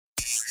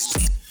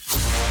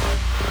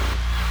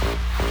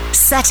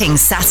setting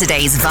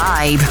Saturday's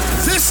vibe.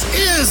 This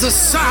is a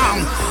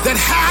sound that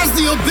has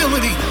the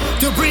ability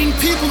to bring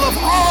people of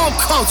all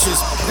cultures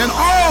and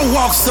all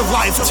walks of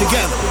life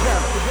together.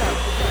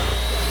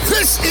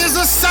 This is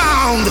a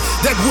sound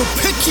that will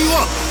pick you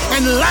up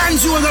and land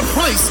you in a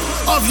place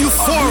of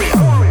euphoria.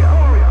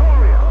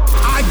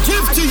 I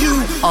give to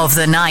you Of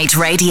the Night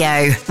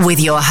Radio with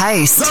your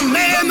host, the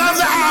man of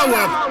the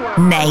hour,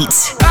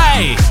 Nate.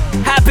 Hey,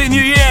 Happy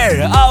New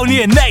Year!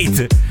 Għawni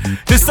Nate!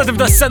 Tista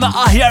tibda s-sena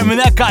aħjar minn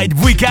hekk għid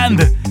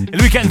Weekend.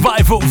 Il-Weekend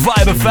Vibe fuq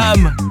Vibe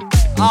FM.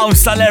 Hawn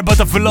sal-4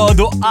 ta'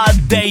 filgħodu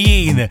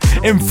għaddejjin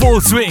in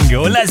full swing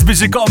u les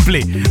biex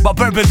ikompli ma'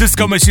 Purple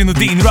Disco Machine u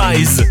Dean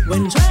Rise.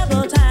 When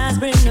troubled times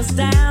bring us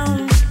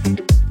down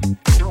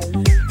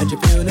and you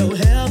feel no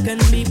help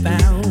can be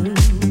found,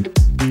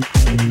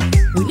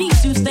 we need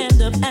to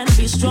stand up and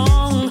be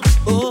strong.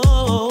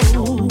 Oh,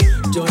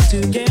 join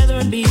together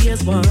and be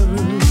as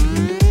one.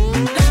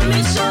 Let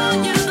me show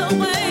you the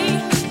way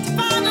to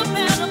find a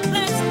better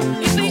place.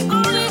 If we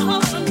only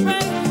hope and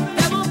pray,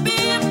 there will be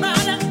a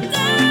brighter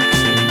day.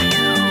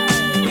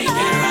 We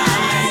can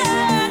rise,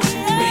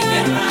 we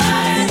can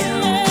rise,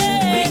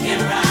 we can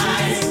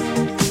rise,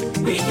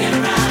 we can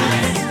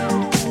rise,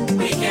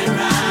 we can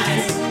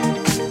rise,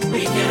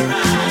 we can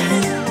rise,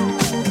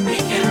 we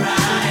can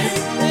rise,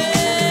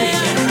 we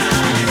can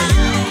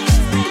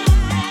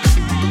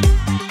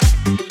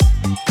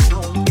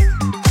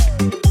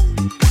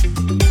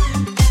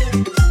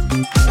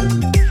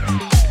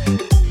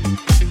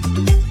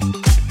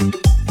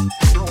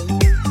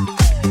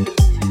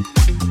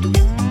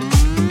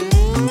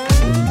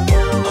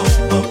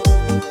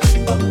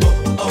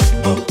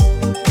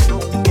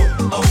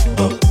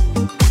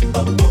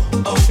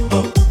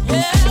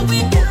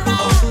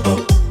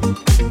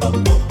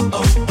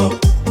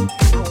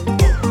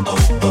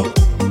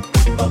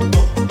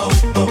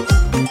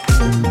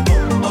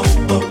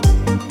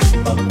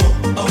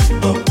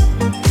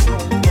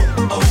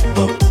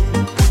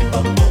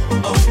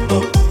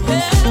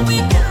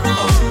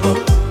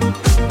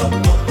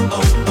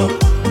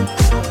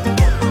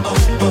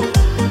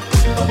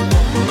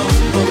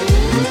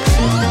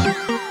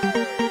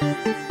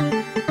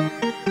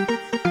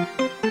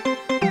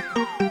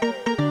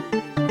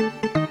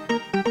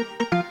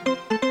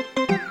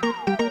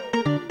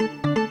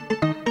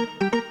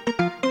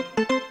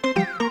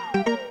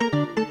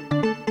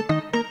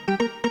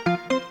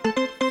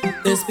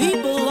There's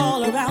people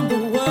all around the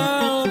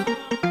world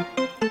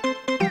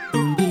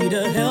who need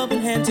a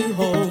helping hand to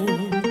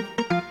hold.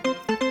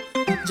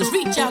 Just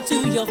reach out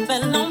to your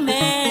fellow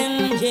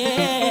man,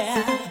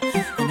 yeah,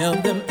 and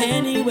help them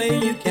any way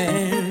you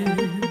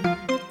can.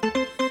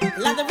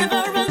 Like the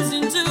river runs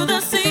into the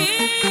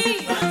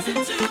sea,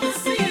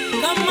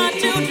 come my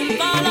children,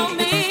 follow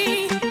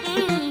me.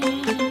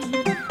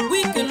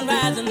 We can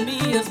rise and be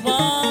as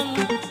one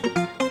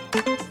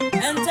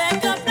and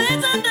take a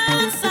place under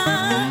the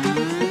sun.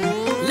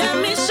 Let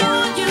me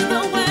show you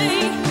the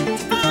way to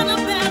find a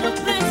better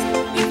place.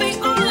 If we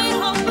only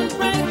hope and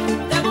pray,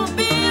 there will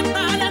be a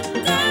brighter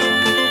day.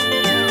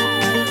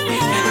 We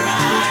can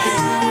rise,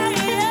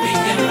 we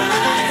can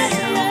rise,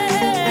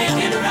 we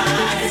can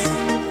rise,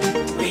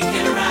 we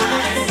can rise,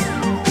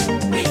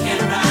 we can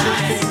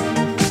rise,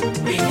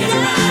 we can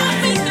rise,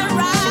 we can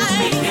rise,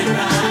 we can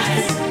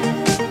rise,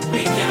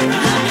 we can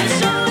rise. Let me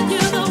show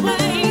you the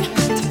way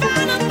to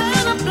find a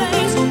better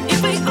place. If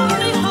we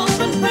only hope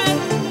and pray,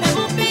 there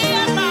will be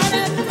a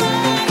brighter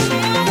day.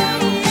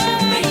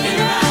 We can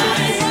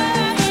rise,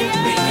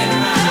 we can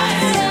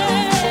rise,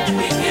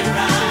 we can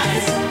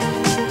rise,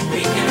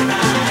 we can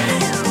rise,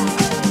 we can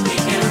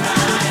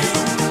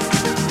rise,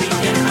 we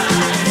can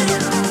rise,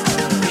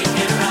 we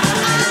can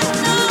rise.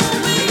 I know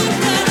we can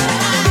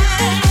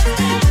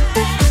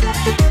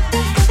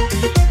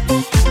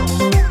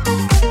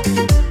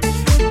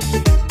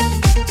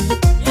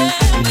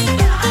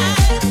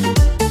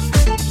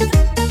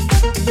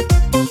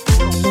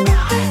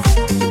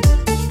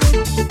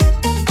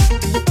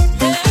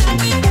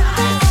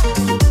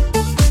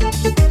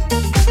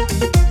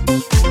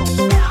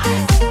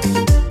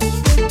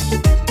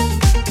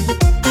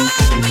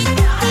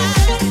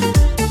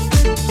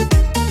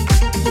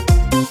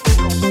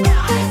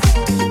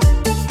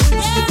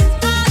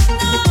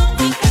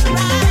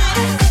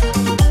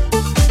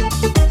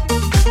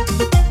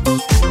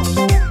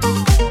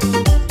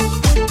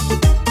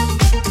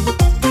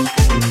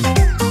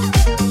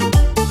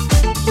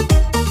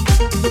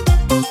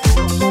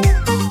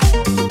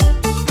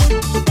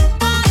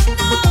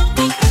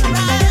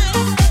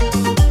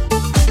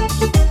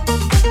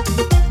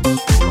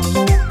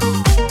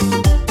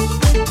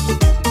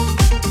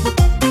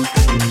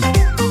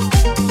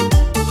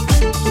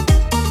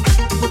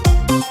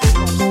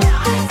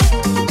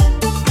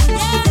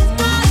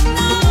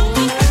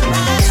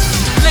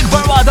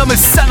L-ikbar waħda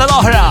mis-sena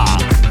l-oħra.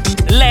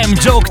 Lem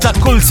joke ta'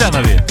 kull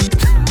sena di.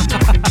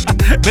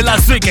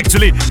 Bil-last week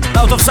actually.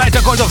 Out of sight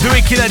record of the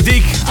week kienet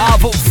dik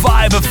fuq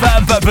Vibe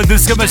FM Purple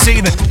Disco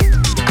Machine.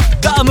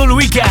 Danu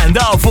l-weekend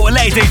fuq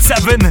Late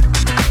 87.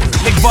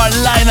 L-ikbar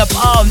line-up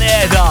għawn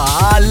edha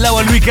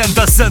għall-ewwel weekend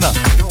tas-sena.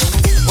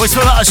 U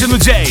s-fela xinu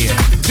ġej.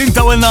 Din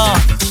tawilna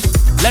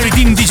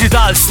l-Eritin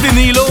Digital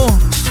Stinilu.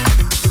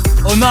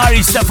 U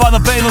Nari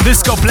Stefano Payne u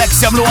Disco Plex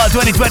jamlu għal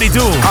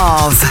 2022.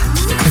 Of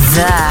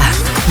the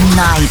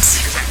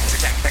night.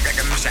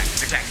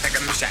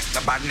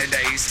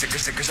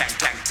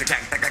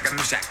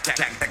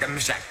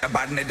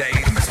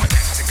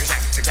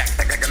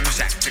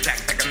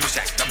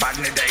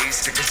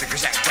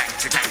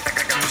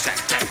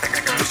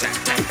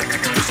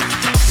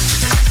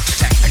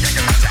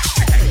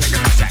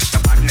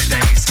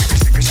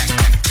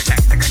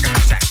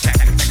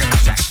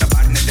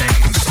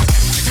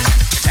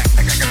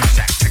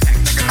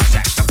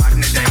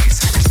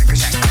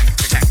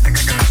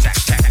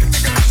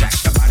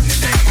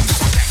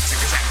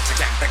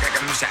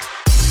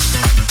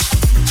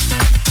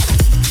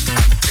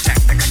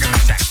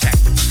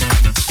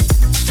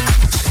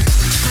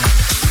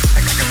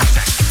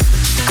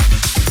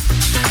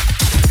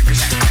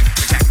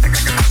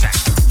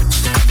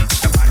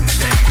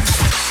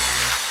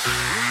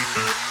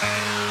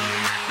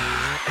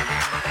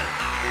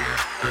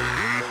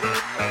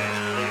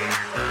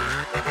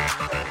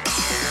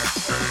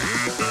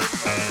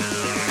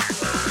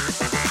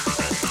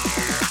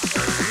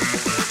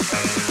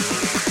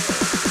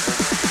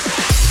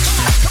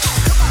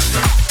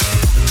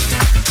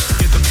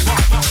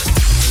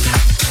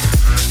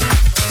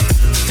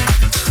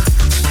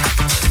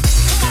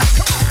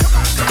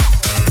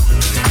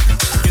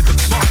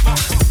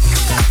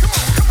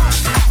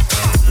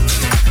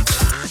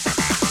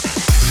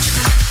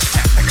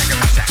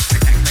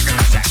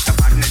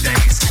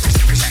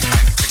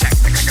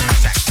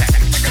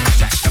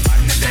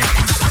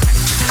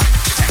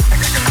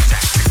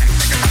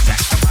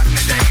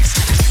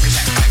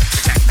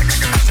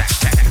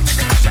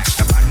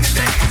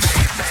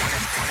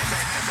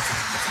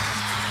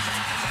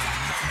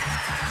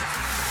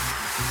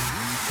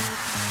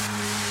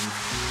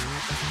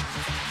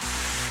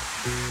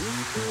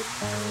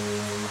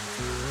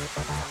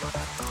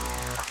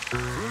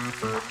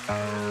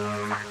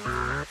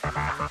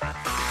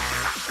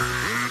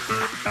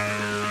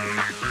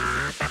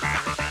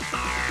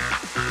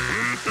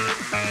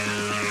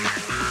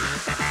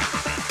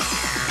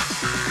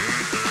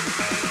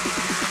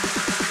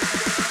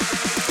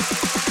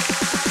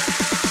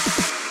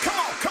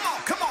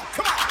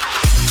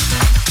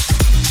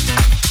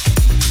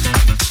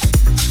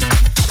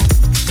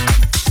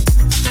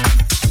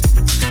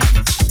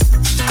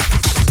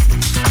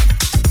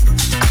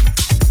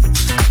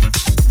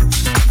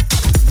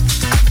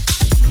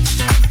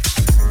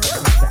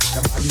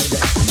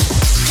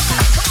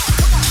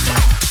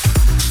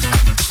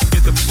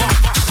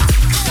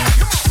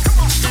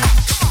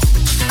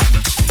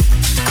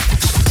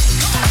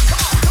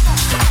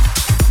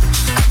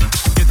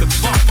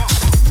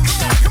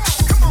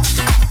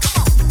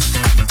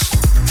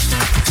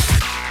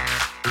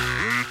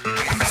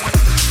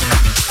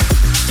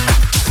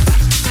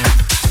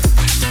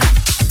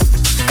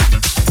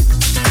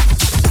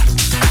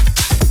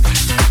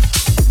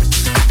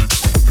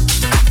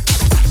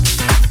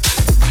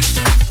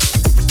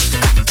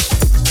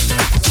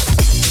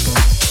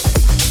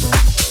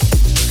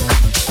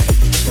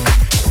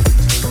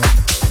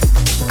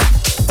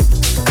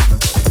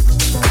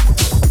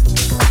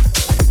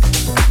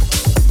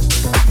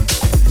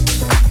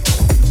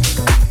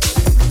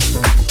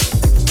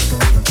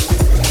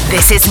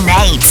 This is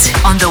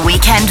Nate on the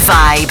Weekend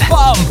Vibe.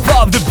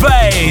 Pump the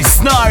bass,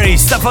 Nari,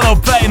 Stefano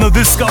Payne u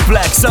Disco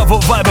Plex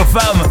fuq Vibe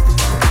FM.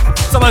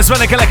 Sama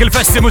l-sbena kellek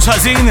il-festi mux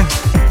ħazin.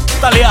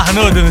 Tal-li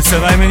aħnu din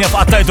is-sena, jmin jaf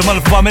qattajtu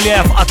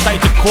mal-familja, jaf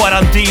qattajtu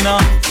kwarantina.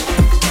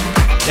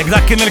 Jek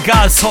dak kien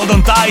il-kas, hold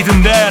on tight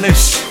in there,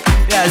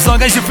 yeah, as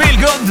long as you feel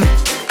good,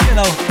 you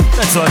know,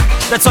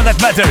 that's all that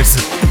matters.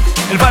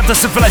 Il-vibe ta'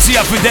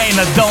 s-sifilasija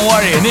fidejna, don't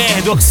worry,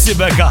 nieħdu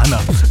ħsibek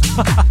aħna.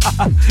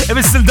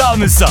 Ibistil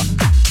dawn issa.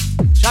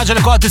 ċaġa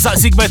li kont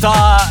tisaqsik meta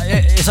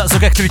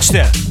jisaqsuk ek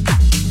triċte.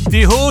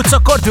 Tiħu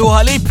t-sokkor tiħu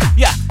ħalib?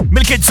 Yeah,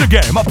 Milk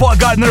Sugar ma' Paul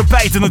Gardner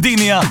Payton u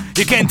dinja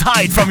You Can't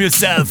Hide From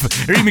Yourself,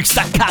 remix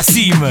ta'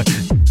 Kasim.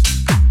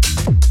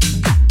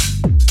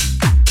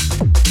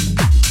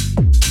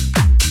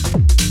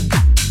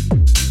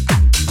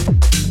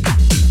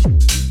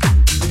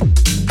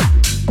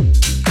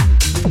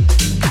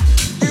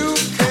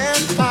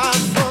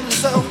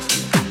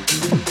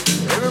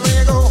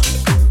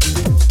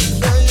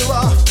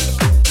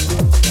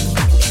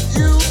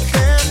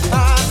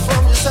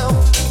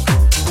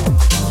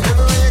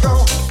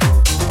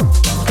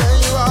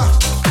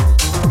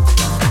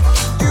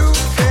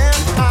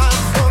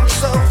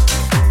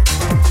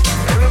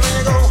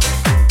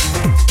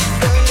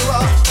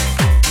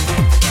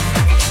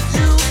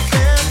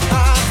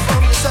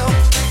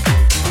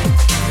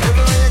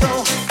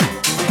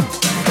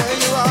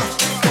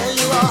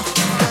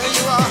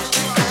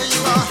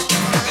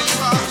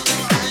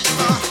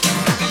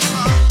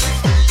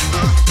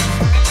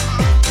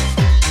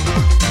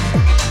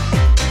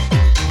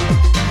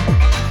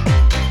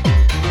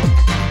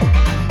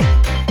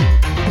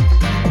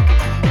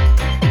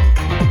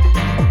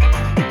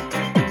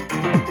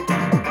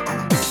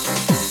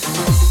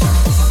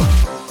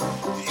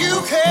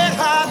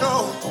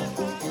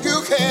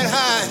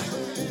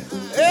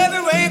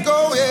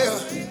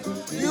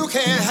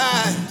 can't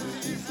hide.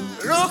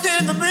 Look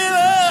in the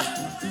mirror,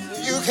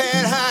 you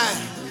can't hide.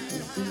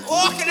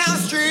 Walking down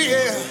the street,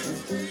 yeah,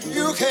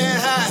 you can't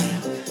hide.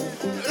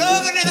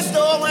 Looking in the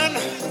store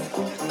window,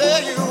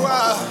 there you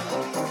are.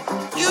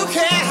 You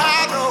can't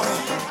hide, no,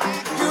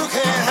 you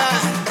can't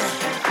hide.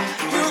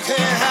 You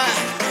can't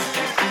hide.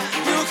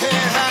 You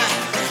can't hide.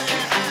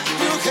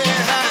 You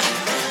can't hide.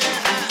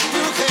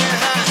 You can't hide. You can't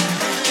hide.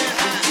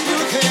 You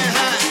can't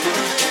hide.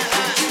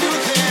 You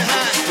can't hide. You can't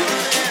hide.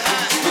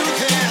 You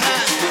can't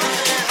hide.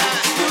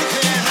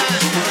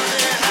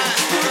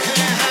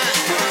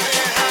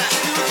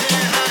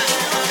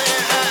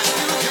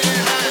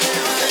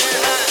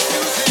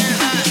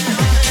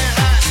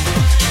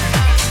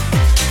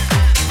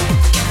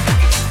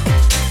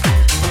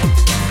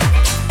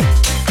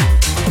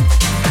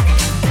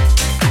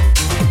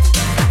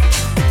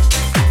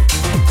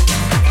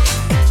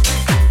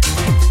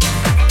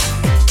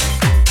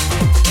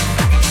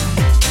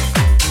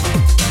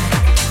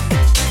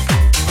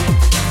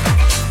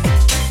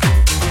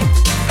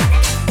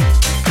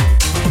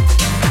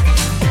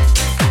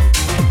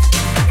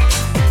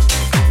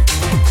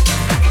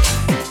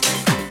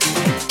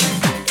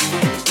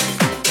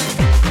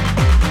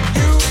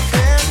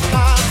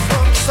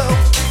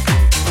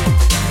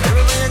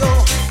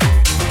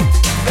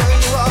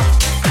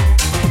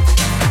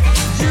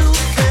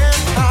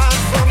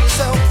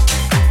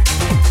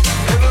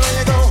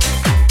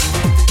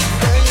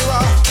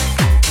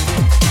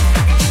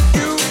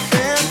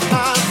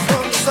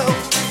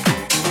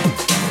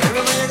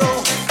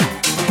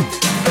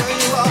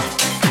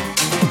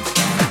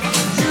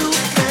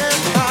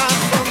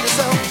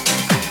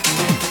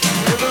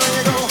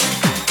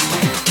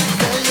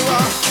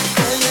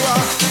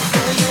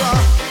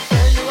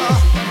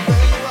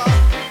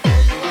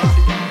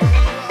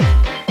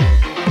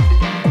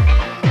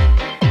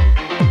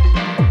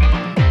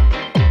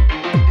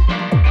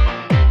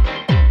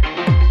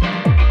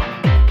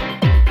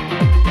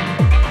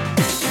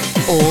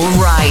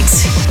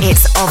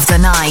 It's of the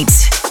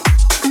night.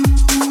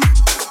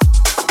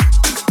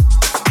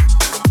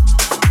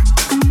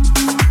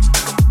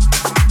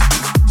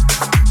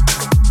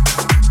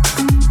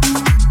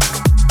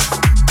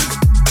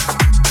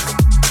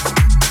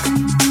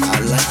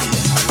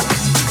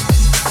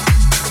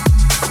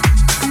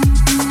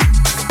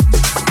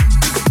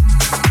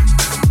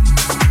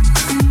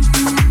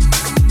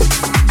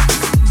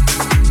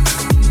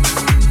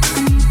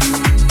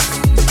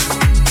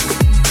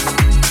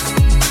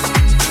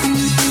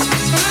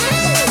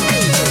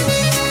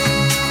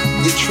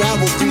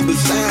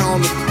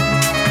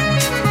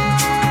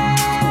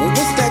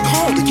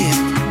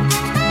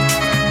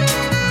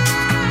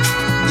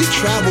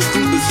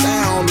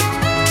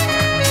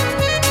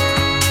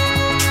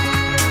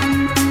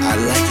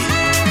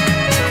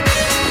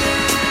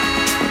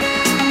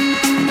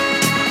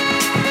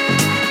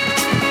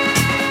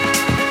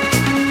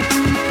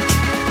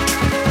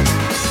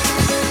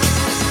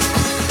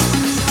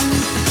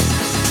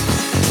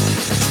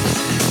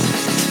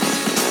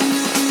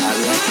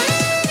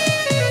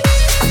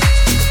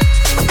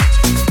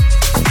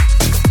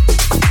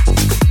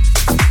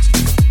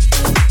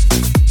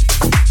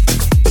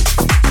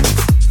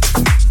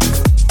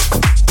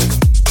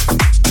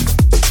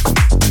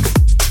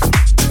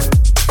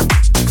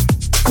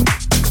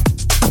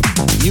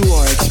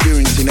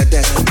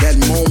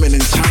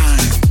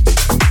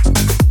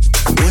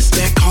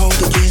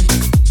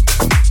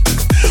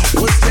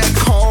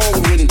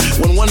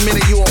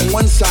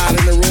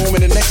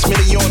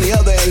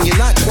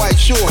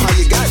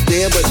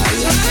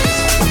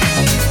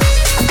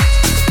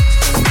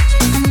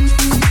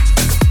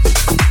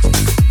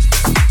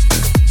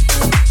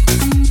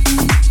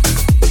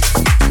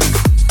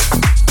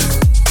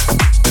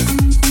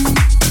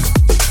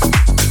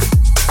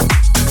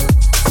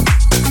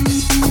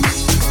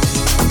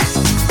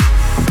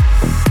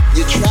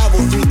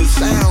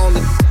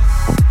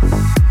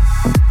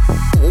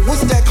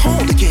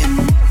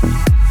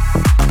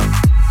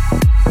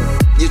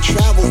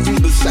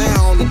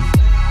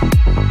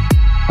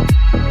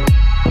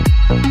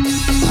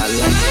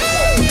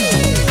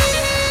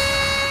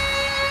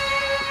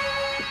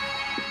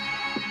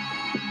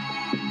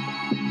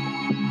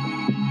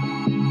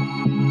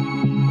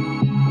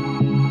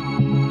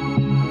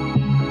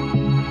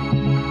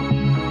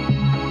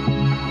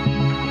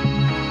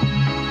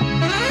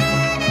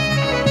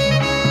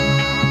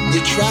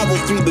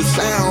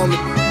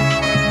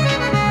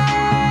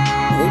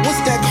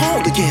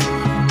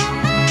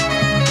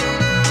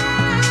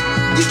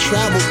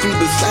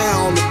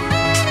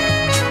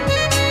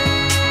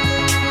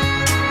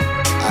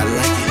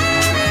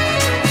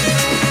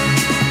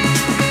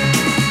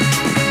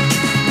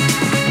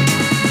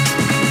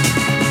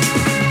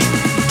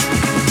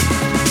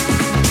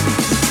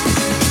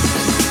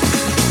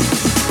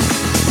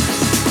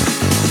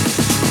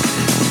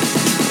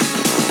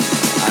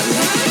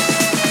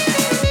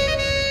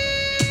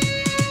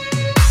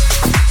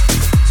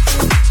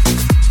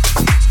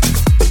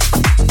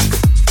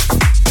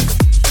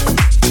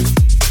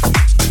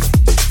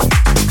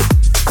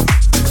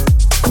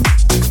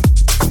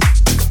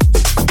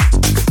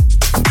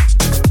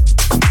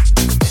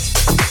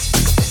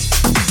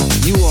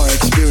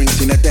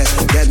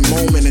 that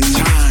moment in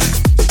time.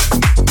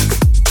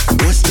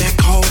 What's that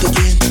called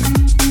again?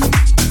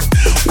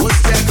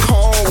 What's that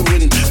called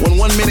when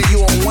 1 minute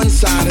you're on one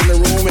side of the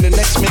room and the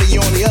next minute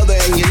you're on the other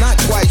and you're not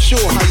quite sure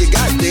how you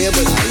got there,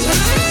 but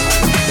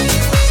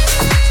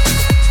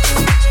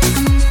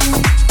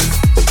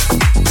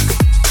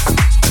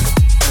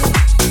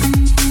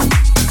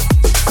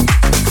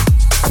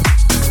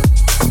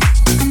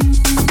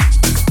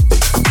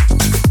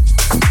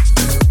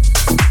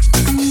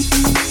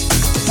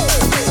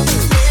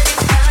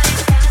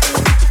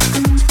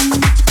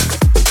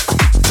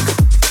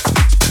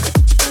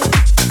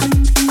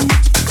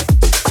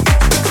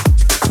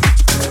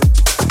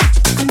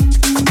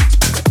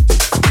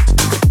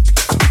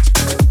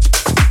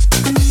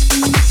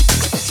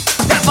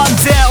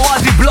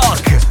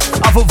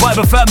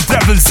Vibe FM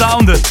Travel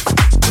Sound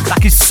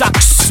dak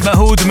is-sax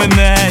meħud minn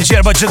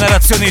ġerba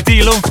ġenerazzjoni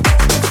tilu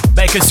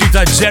Baker Street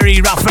ta'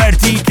 Jerry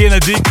Rafferty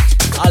kienet dik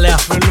għalli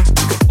għafrillu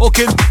u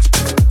kien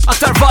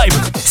aktar vibe.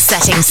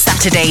 Setting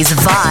Saturday's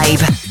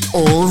vibe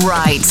all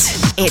right.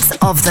 It's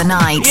of the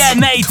night. Yeah,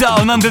 Nate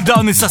down, under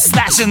down is a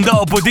slash and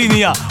dope u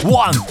dinja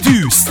 1,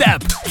 2,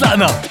 step,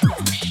 tlaqna.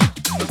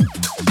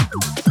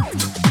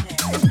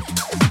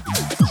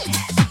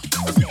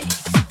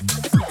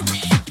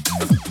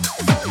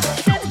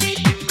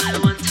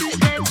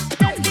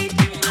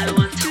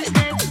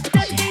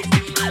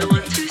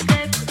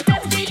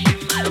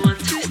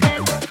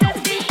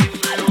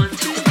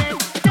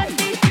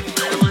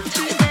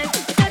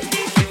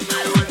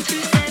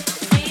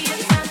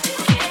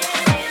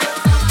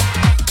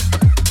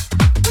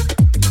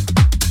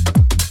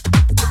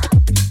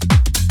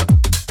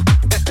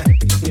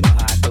 You know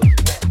how I do.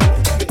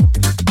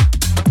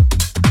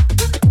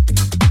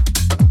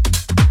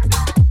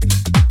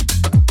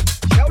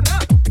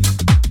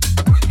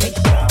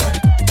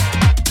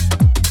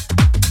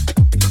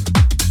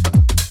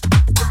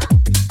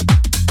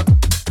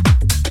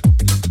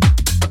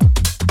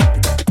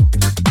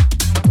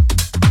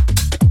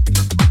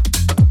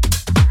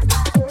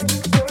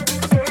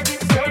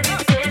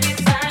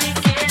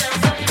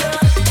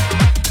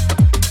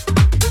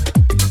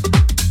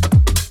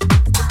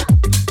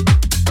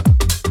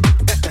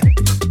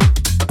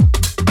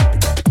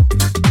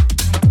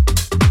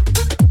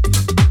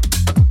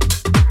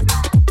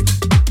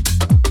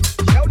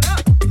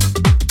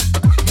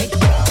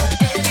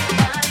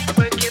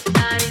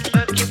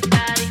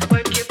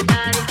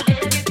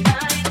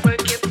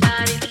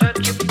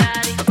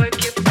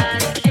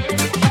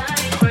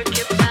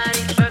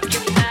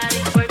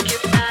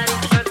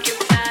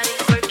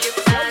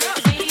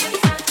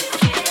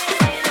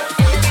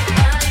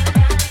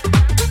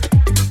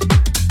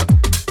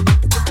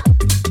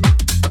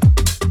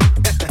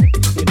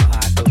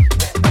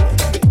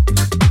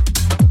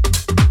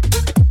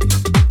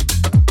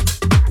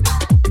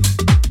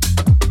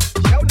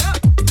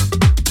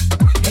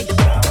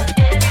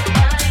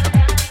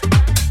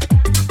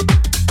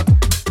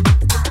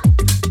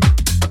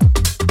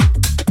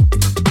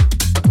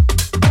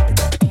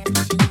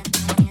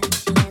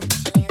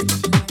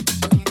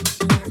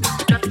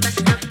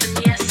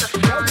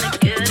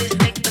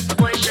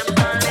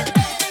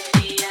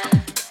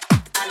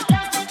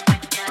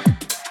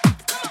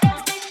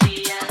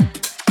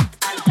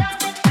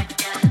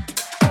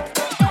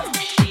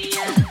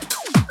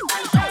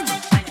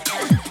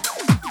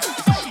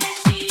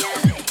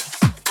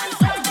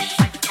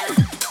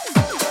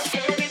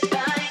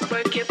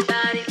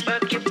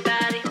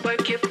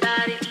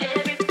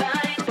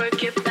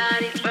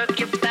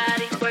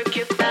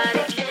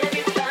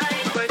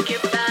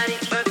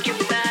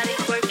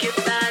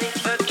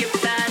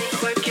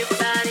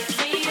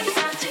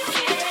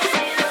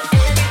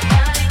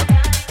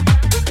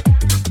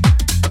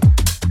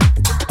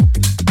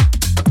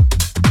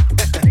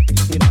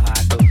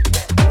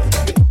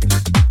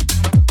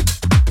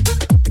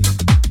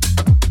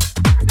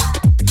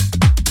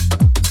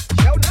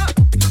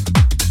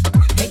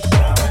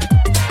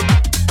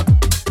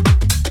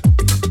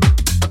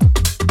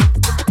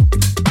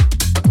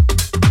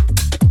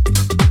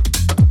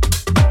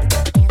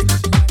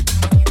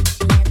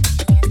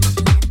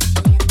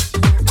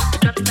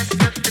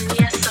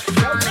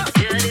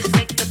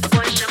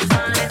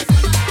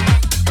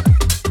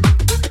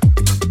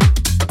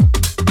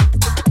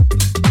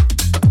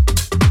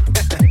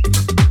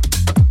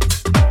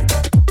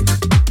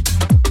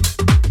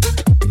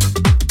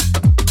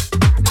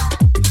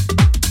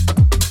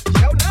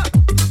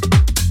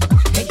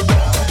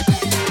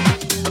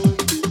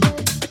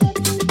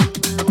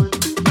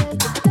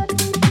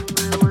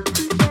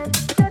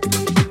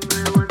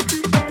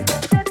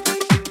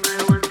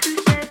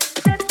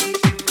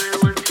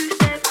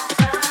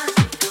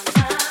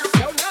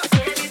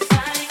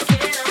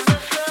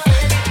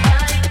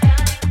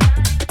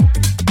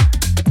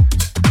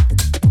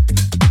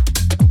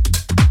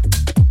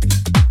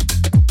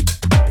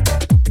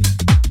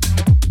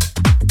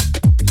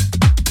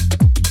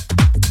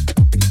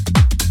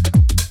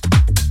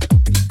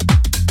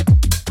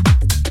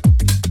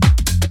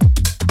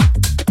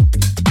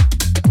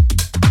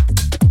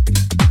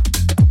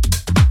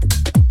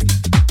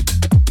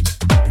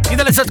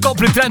 Issa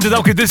tkompli trendi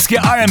dawk id-diski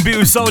R&B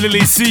u soul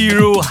li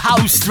jsiru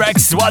house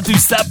tracks, one two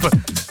step.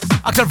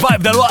 Aktar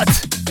vibe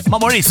dal-waqt ma'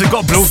 Maurice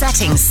ikomplu.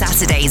 Setting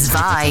Saturday's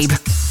vibe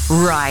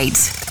right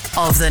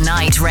of the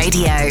night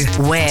radio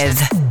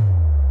with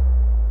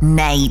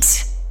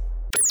Nate.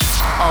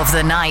 Of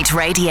the Night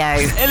Radio.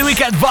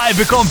 Il-weekend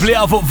vibe ikompli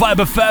għafu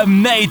Vibe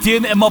FM Nate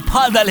jien imma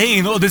bħal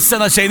dal-ħin u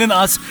dis-sena xejn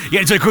inqas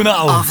jerġa' jkun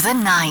hawn. Of the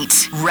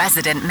Night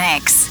Resident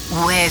Mix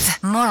with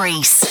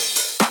Maurice.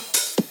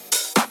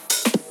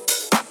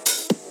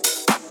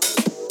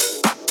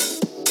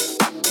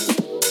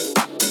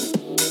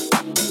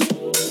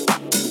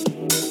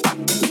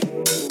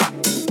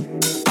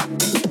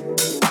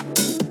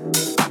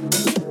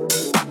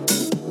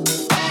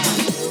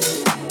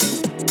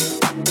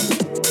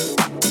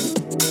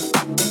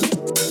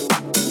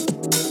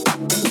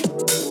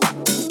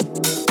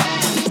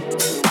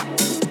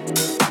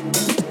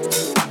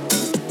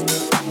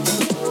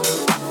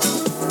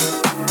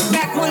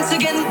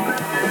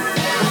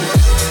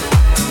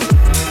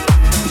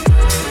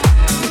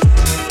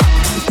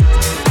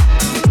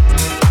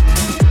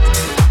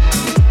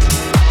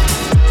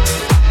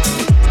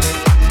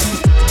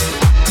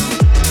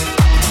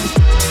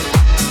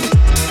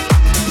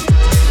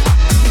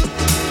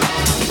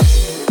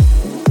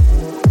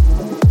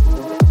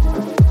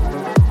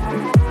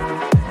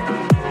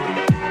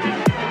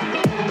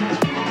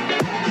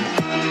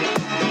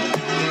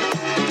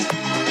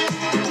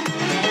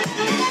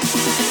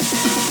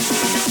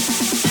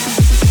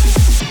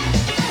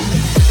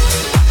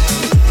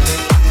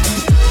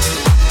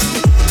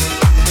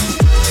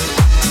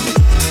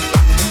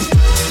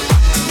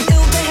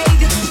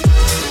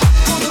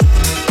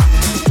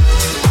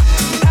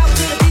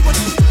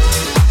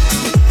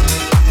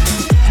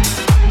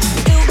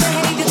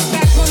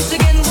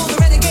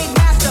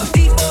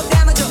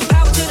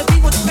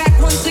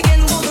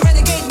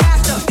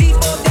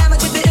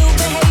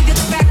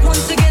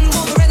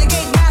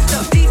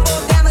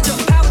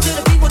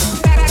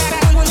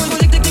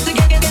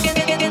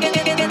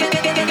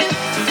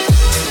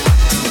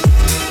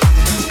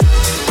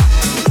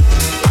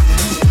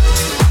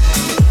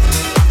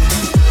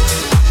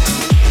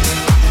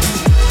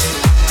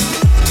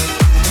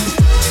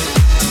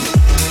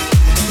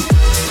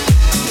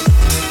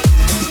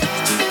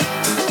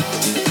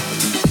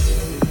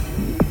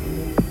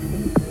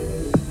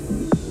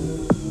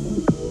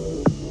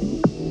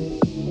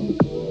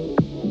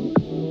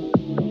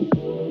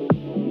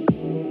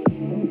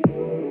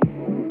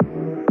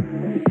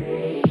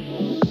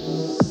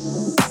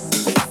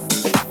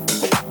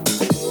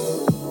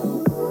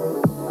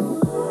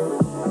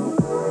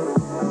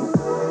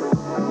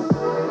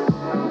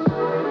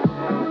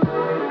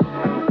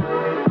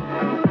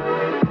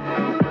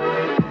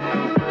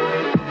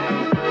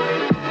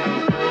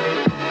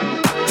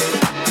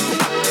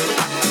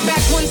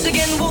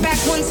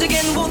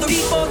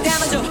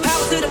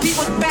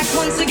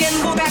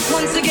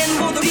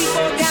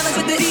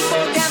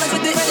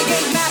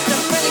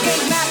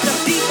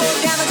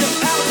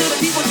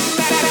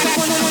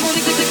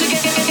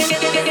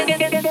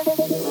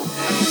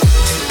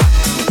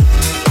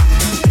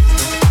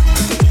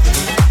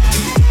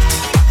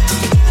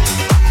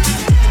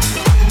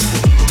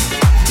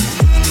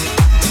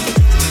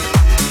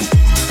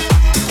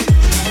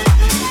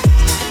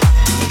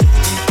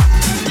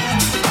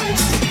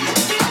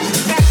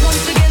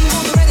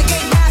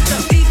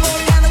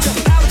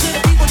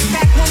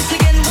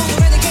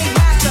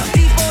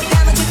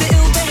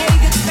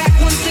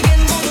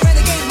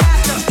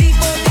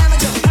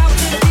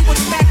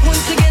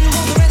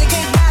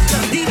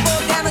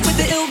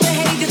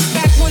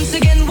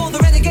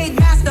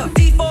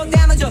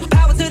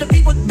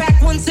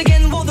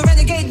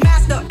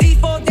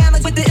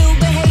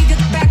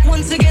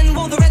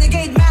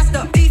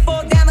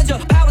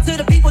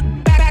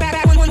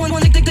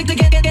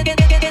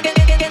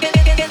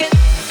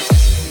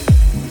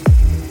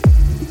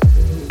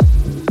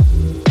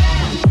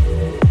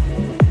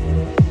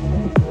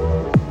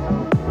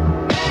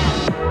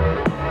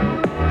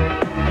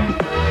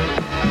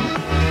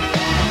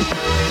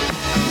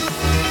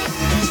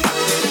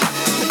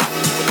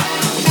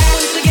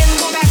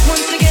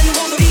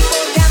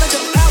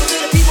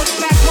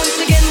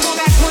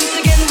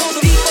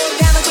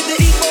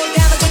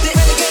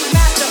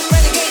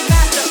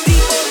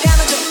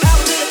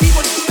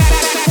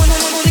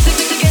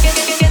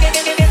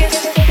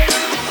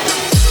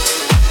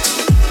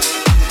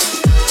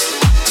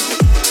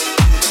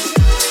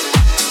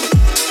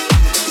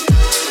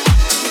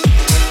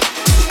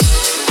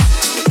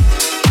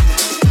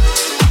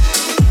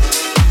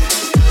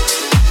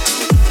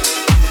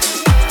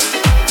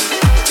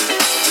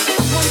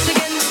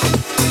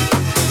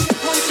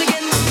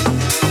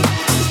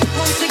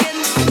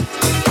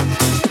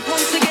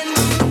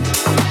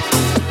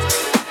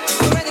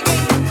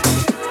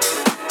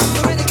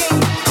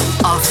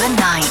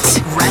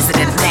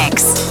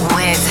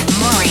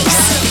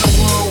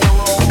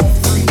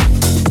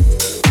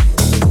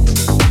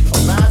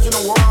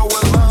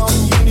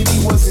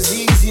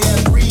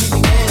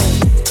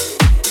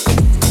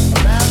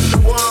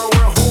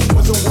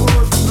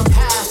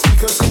 Past.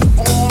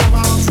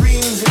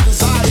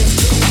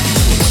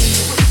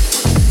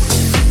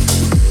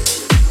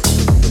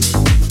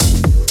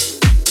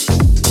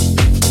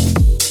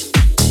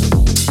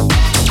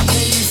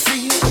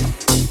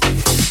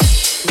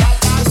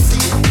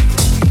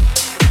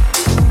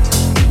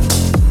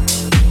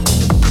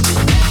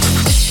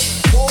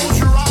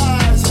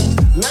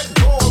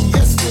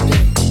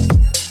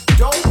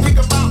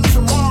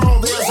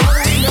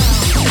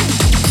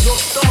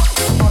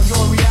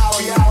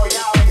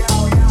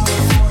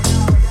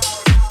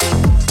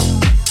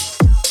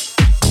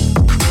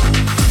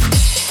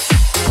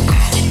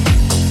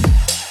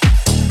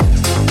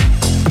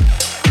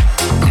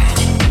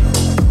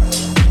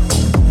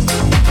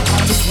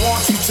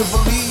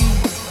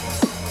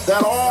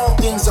 that all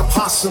things are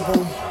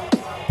possible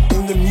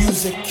in the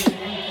music.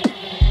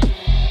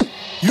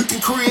 You can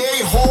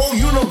create whole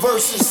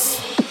universes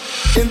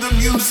in the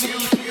music.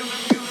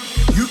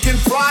 You can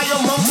fly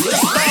amongst the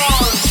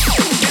stars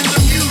in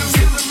the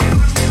music.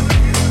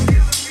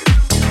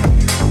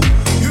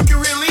 You can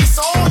release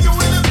all your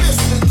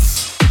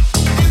inhibitions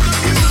in the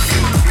music.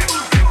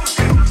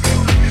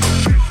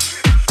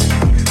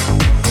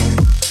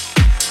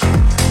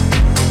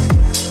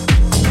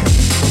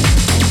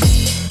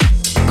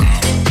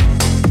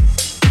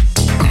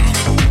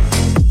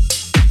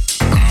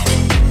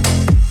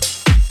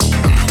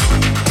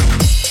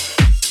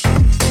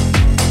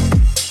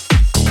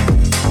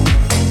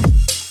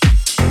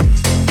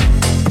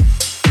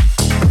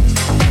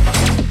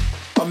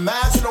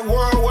 Imagine a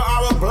world where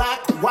our black,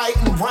 white,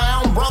 and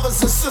brown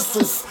brothers and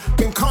sisters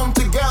can come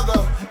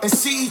together and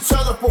see each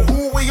other for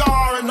who we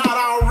are and not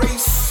our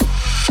race.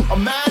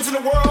 Imagine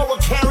a world where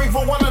caring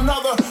for one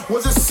another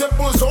was as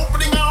simple as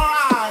opening our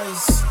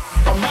eyes.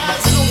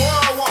 Imagine a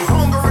world where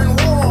hunger and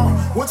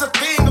war was a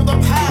thing of the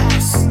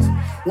past.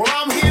 Well,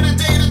 I'm here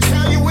today to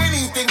tell you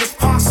anything is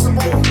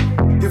possible.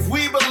 If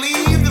we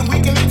believe that we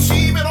can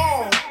achieve it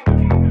all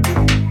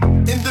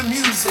in the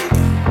music.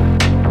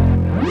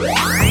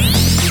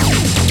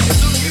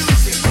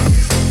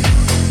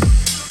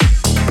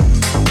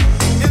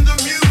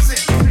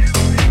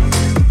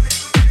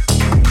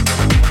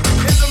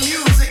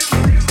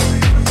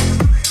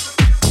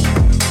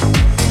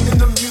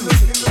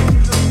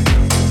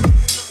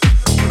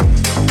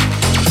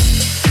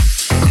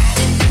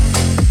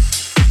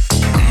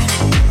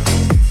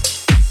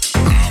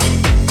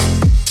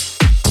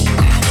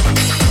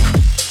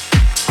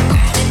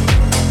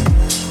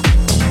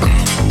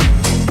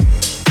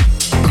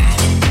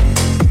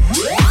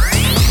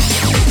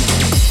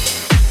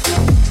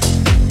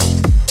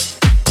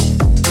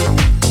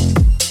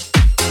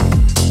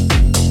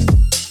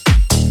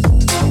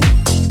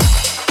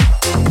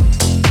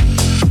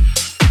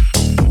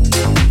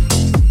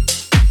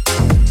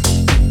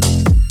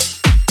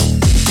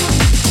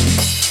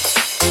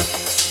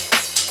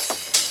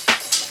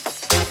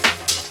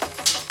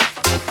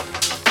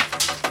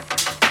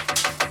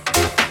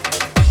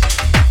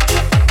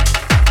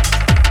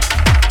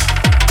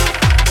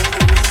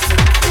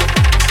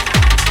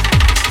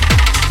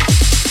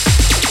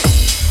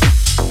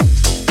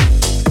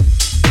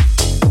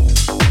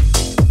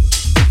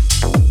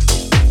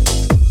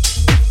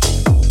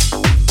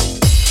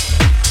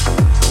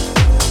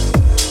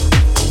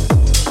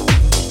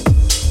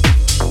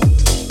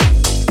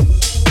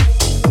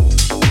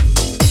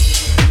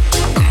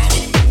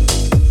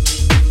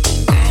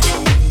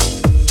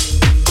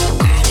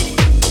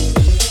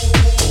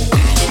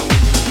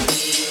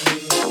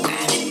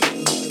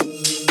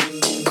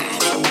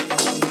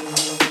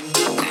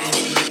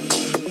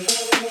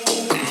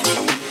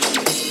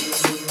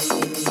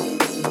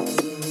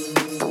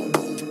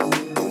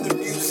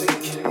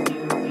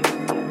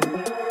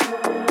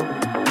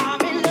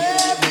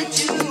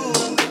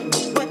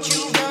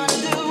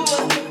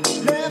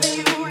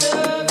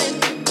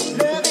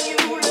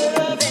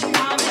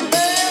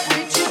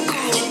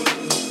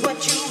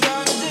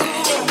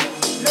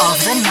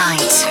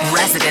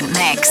 Resident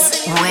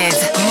Mix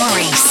with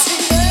Maurice.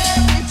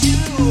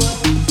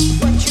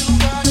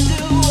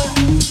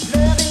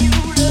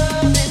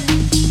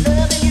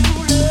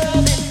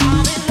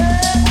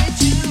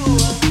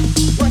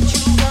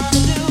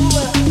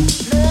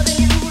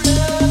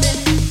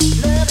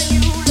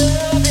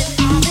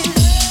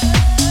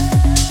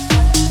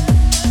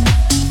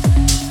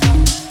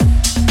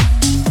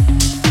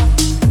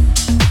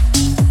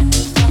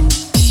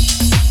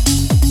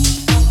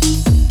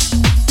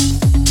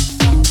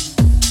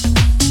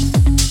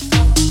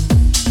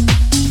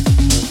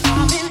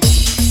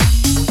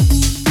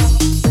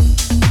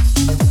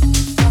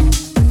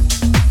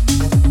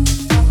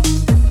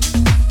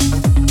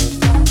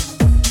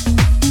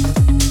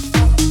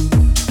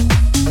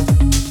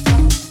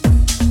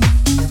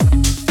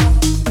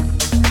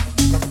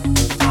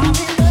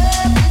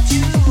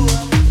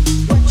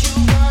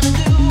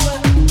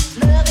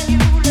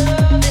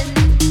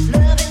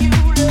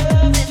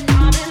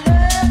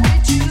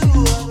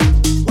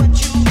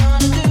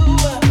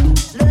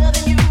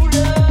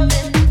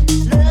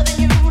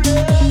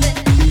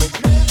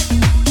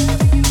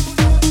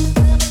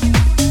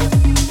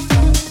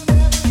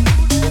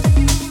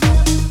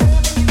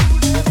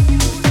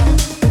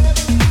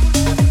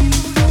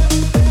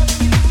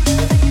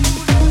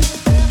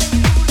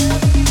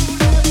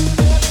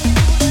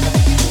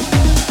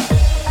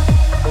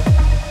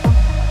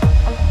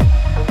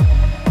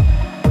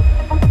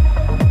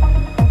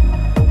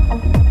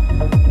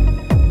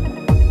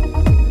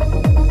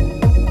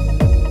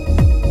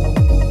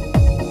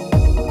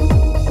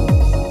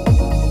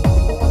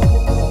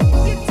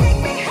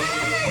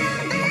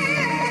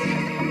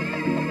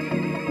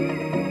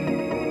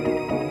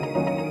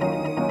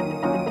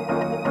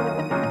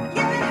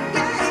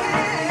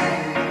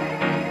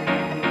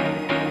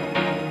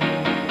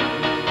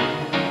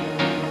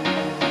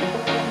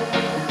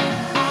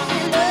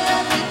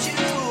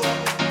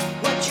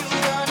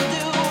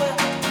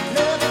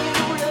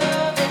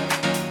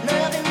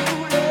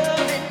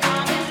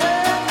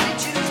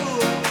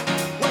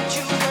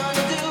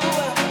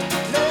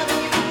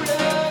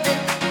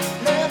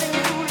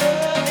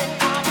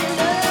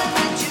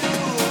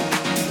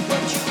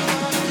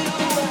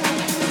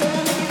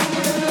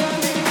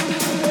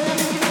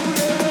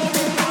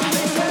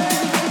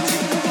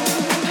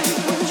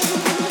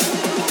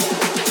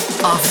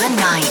 the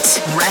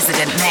night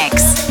resident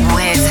mix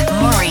with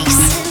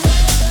Maurice.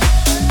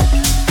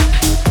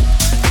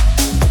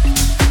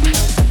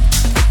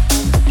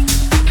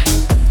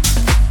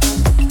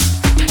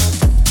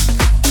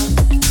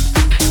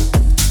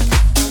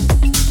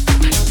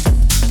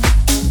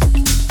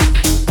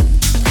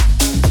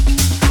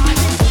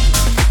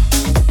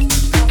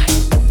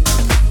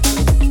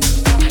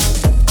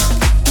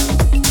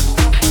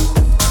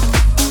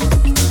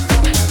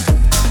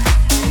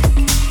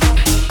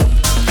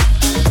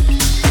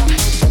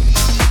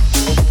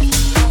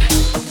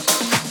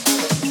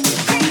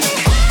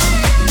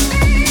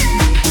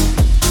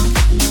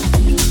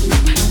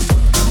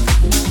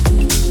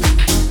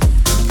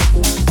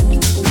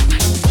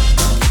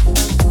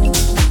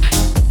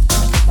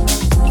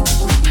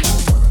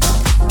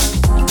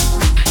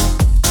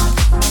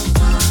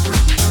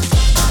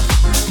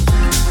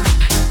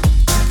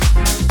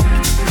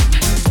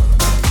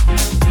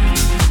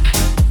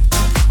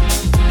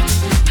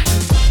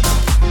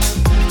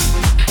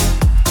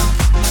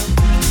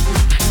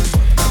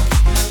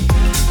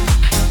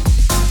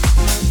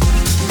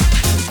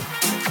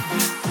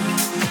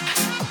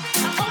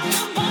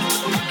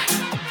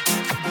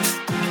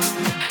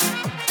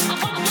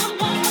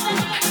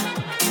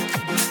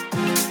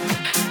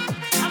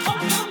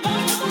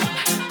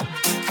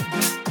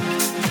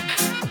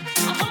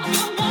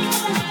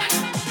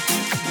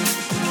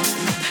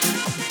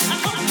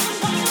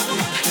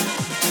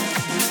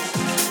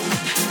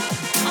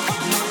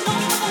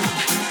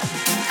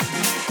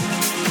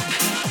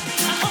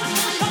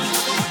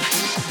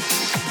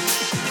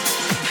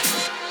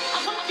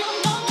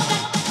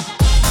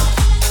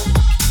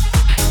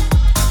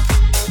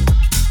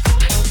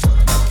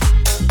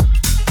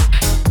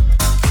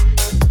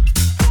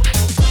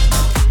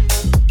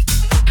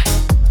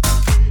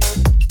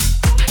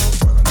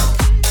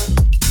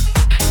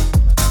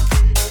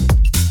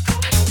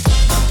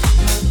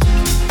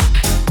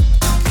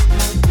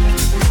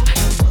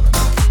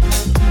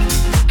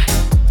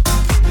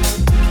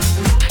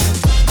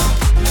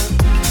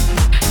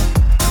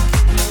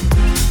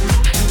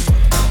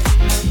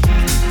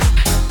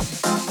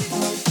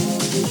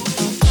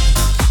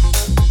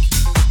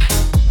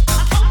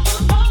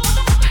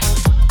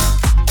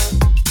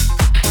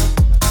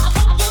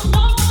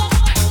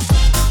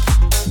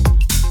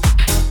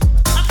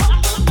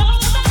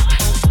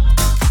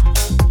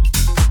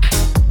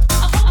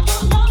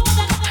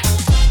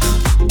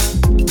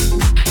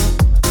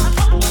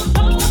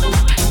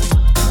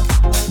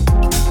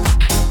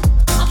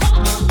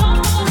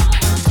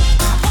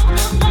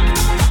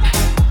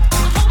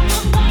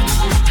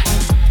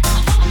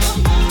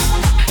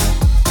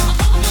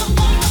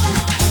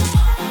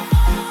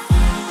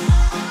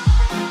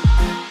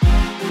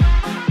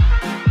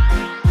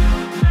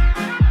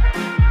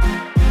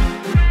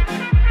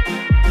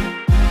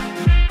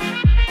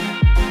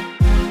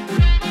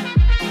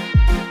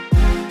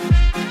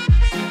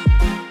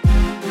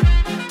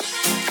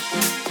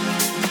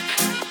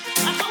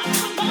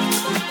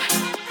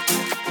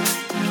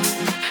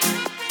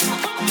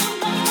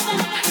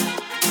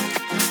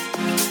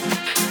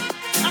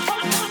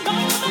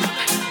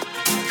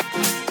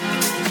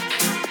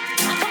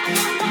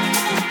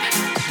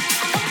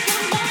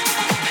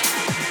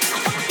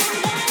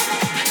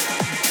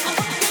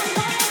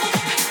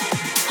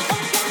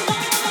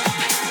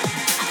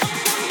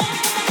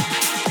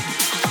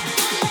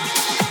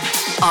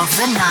 Of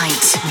the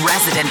night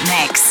resident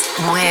mix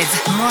with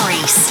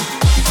Maurice.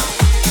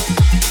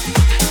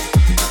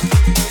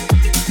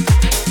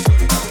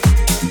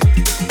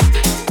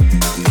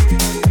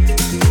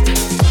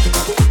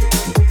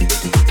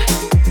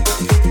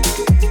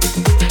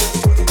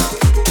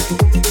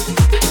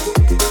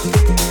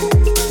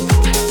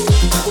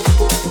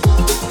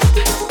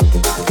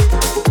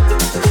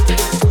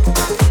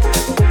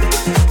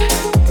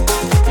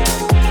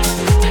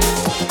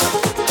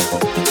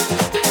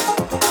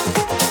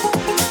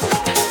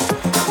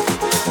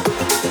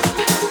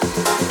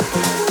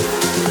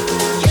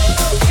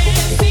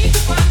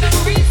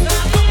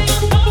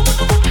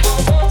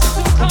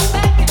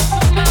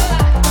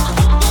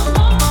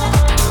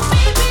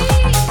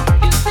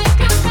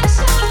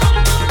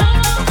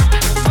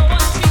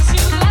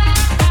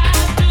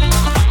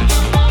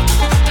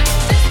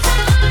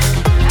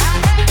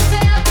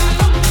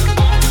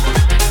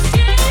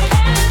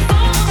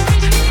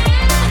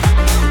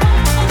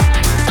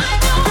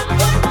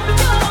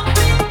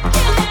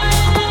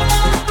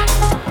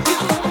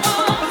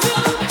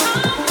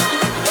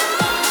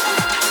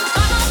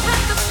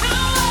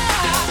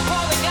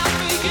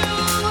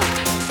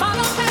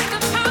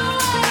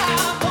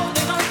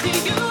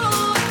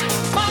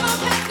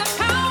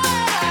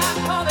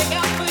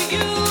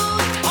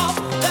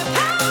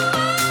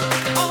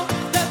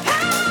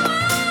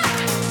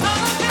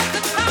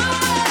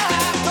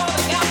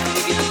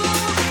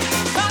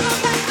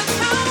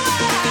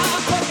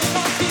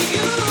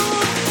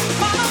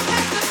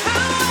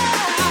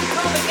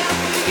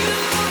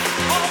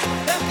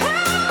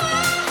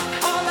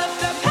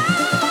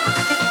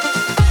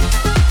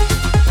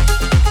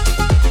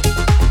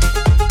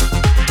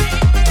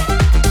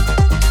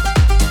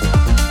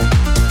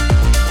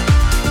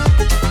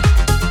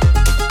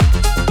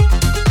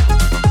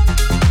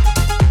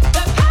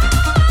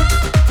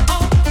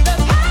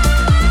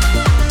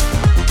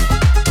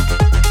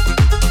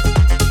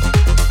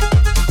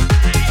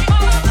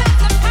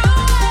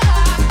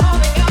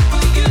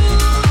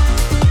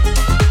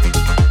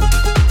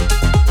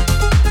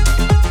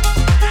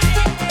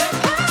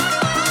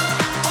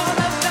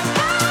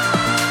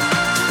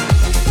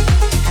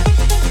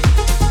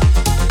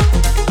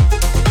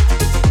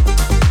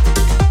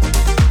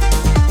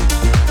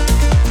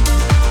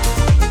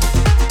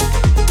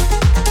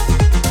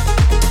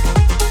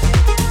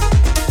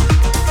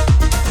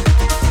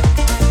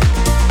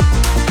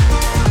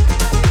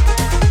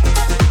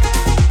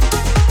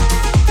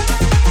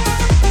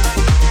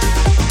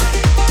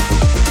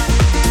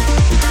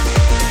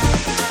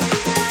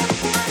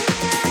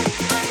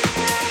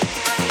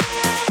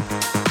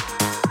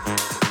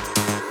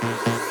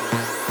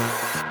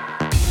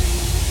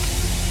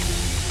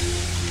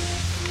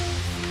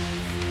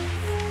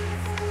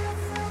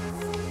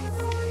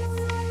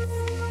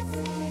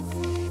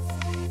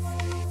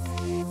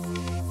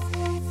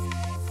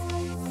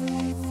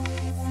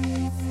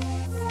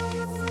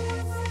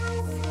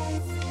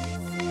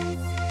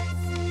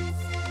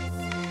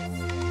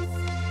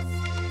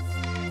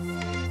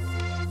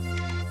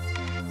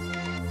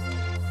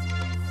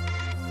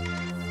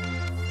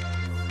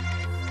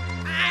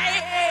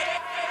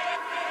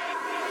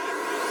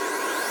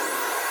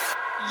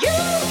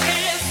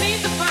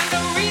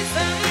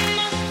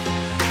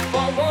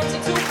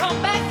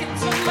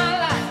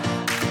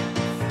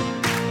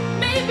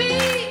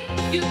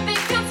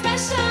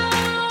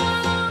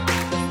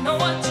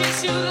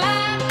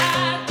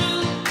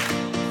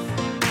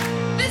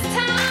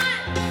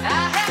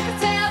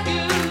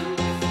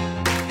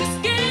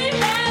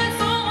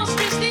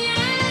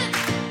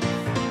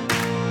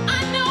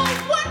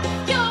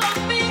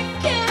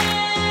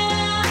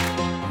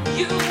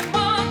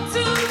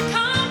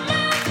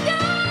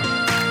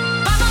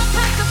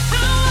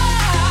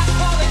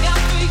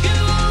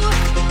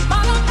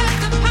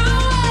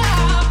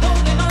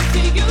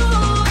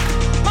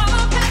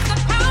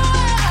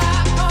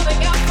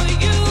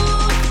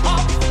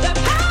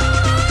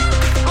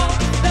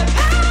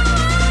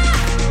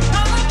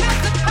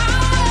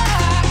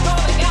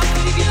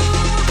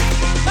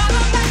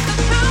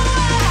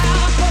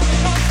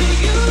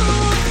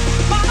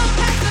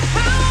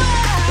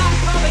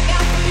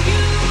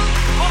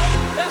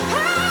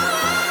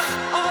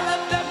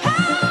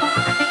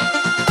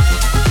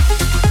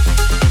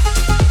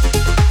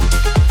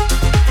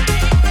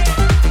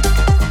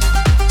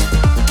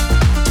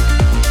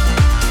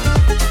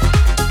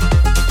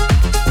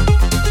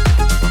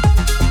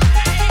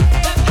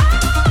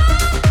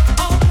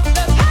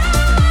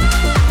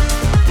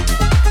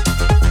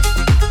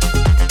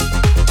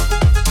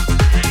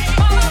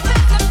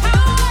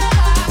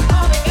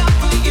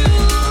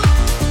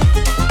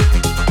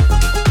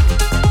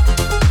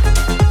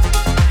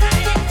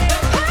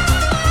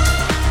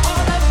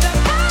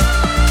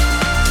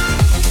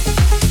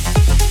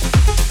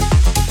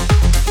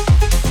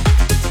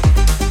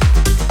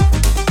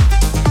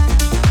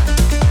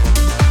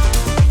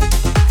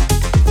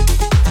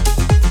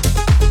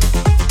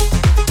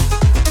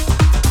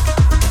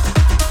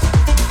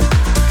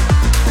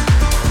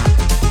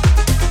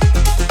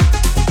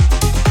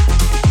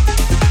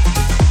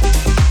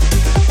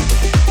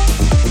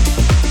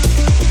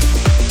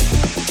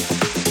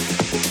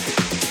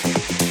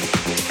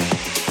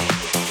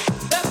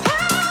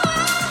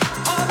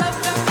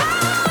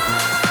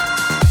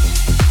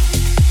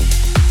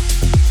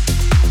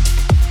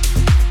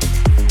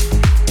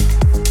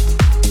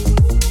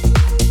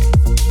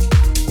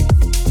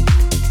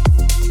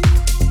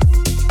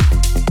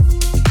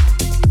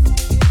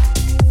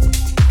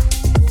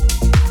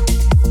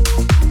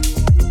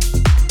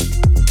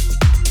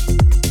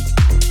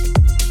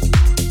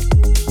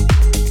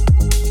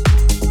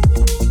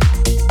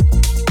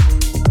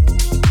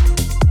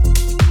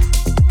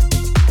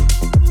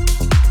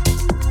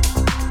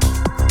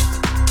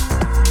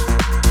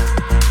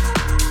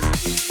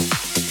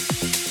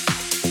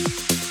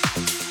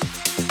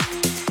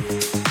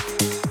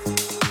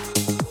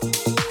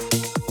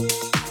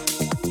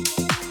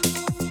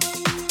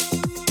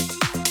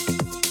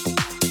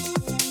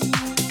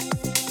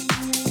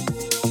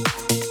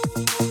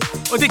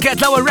 U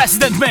diket l-ewwel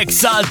Resident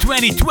Mix għal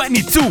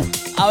 2022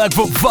 għawek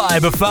fuq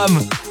Vibe FM.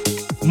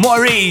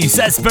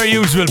 Maurice, as per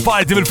usual,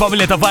 parti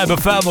bil-familja ta' Vibe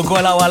FM u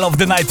kol għal of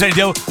the Night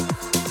Radio.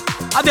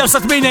 Għaddew sa'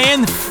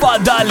 t-minajn,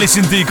 faddal li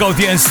xinti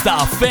kotjen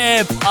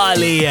staffib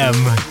għalijem.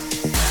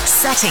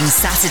 Setting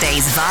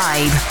Saturday's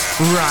vibe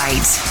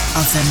right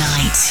of the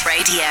night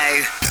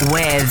radio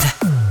with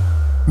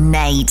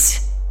Nate.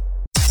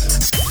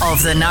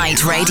 Of the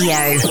Night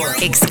Radio,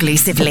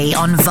 exclusively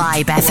on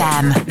Vibe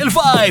FM.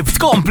 Il-Vibe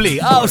tkompli,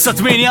 għaw sa'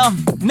 t-minja,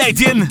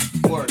 Nathan.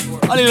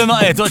 Għalli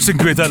l-naqiet, għax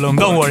t-inkwita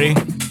l-lum, don't worry.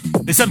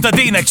 Isem ta'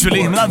 din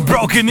actually, not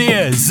broken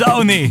ears,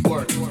 zawni.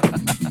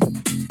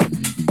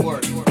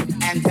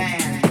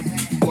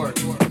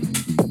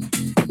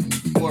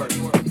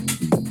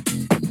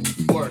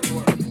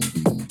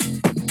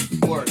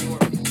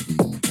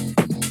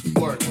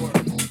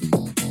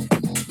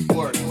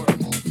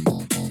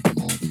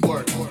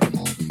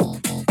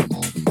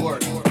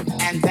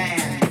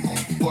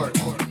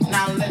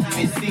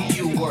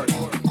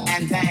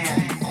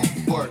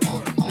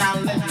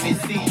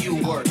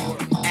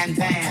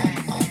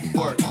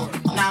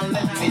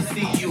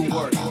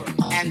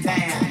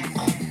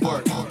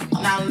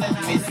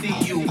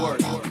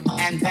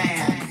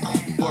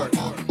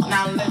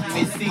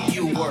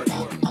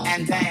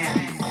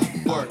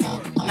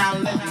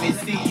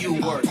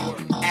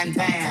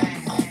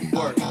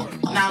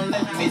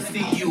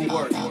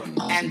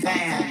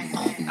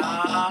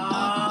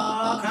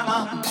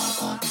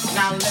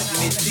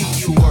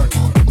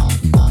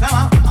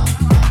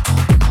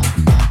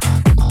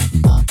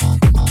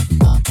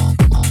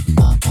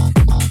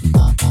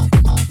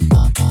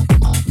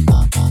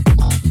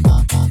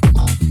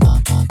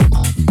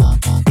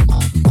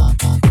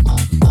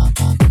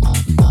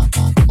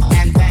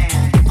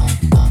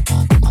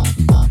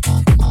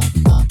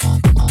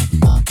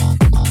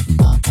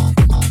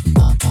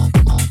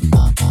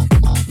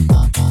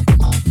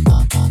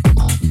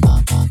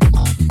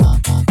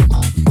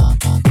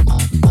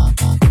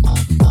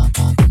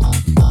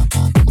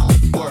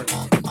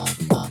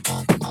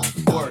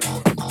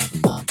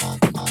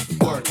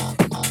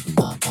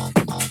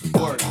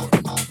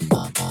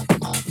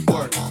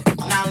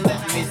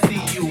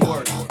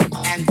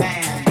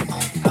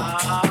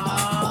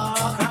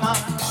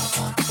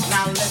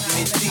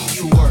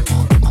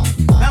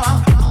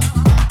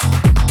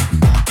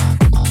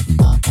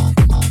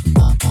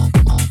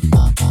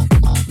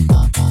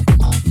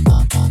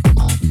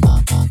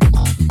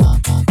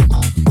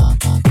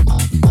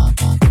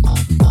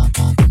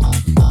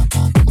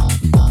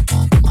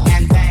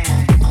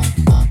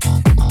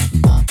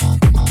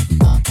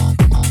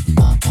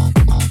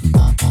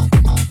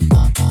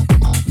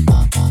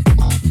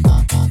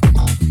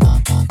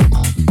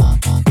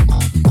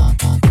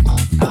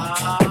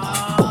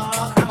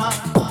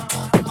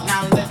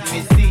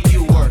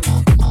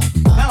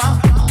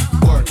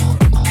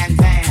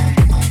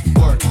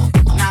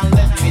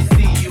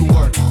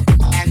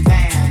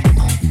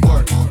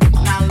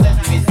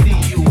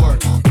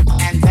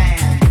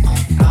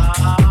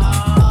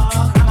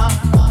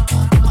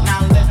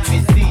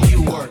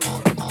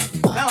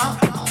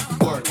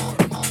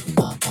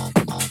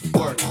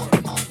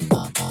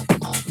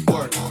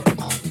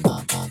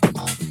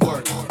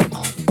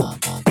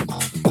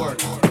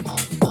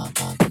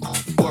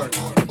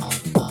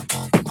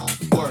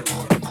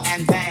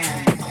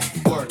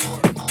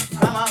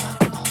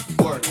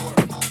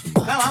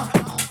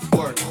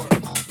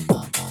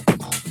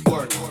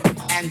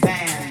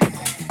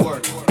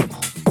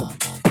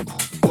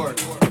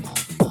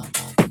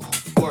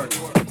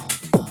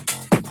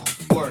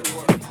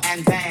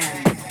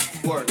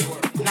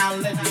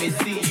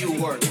 see you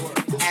work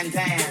and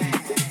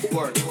dance,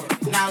 work.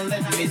 Now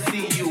let me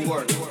see you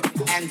work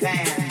and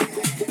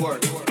dance,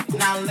 work.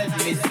 Now let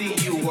me see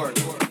you work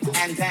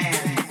and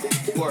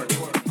dance, work.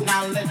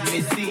 Now let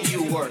me see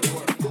you work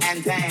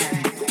and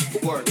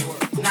dance, work.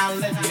 Now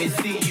let me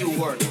see you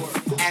work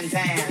and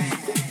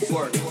dance,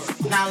 work.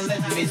 Now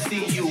let me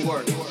see you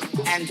work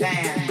and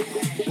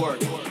dance,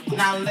 work.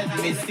 Now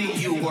let me see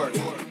you work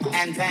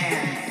and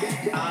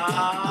dance.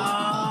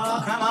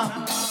 Come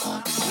on.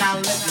 Now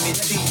let me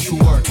see you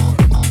work.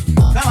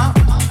 Come on.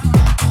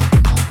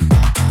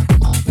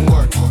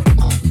 Work.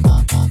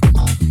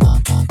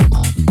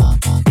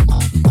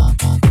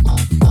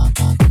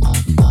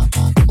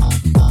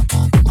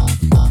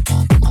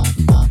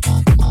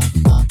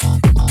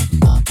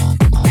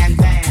 And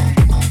dance.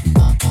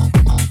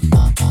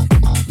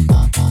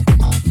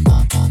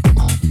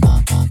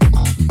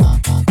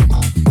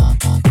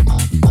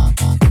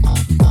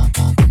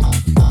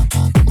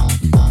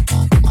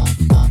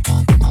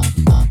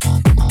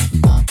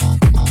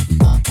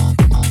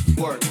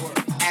 Work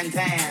and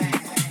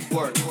dance,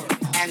 work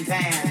and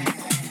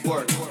dance,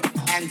 work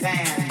and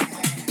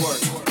dance,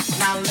 work.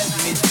 Now let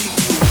me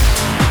see you.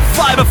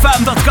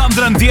 vibefm.com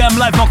dran DM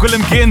live ma'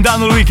 kullim kien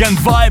dan il-weekend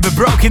vibe,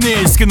 Broken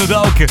Ears kienu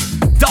dawk,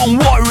 don't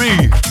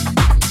worry.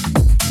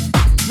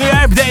 Li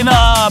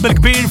bdejna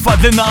bil-kbir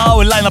fadlina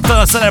u l-line-up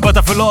tana s-sanerba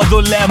ta'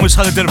 fil-ħodu le mux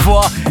ħan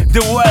itirfuha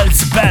The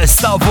World's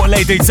Best ta' fuq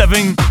late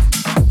 87.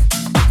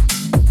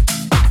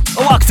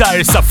 U aktar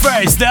issa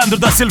first Leandro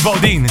da Silva u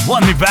din,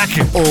 Want Me Back.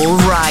 All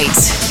right,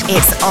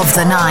 it's of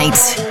the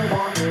night.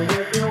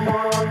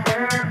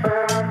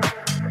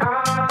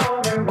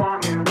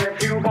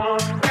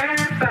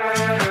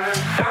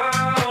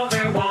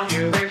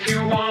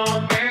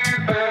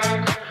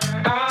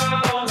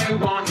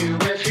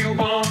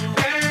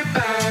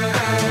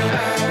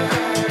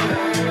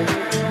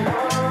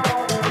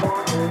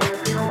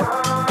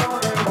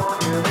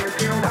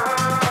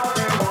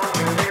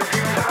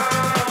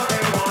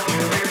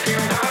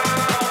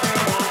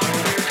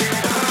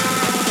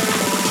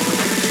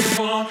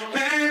 Want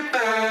me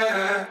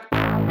back.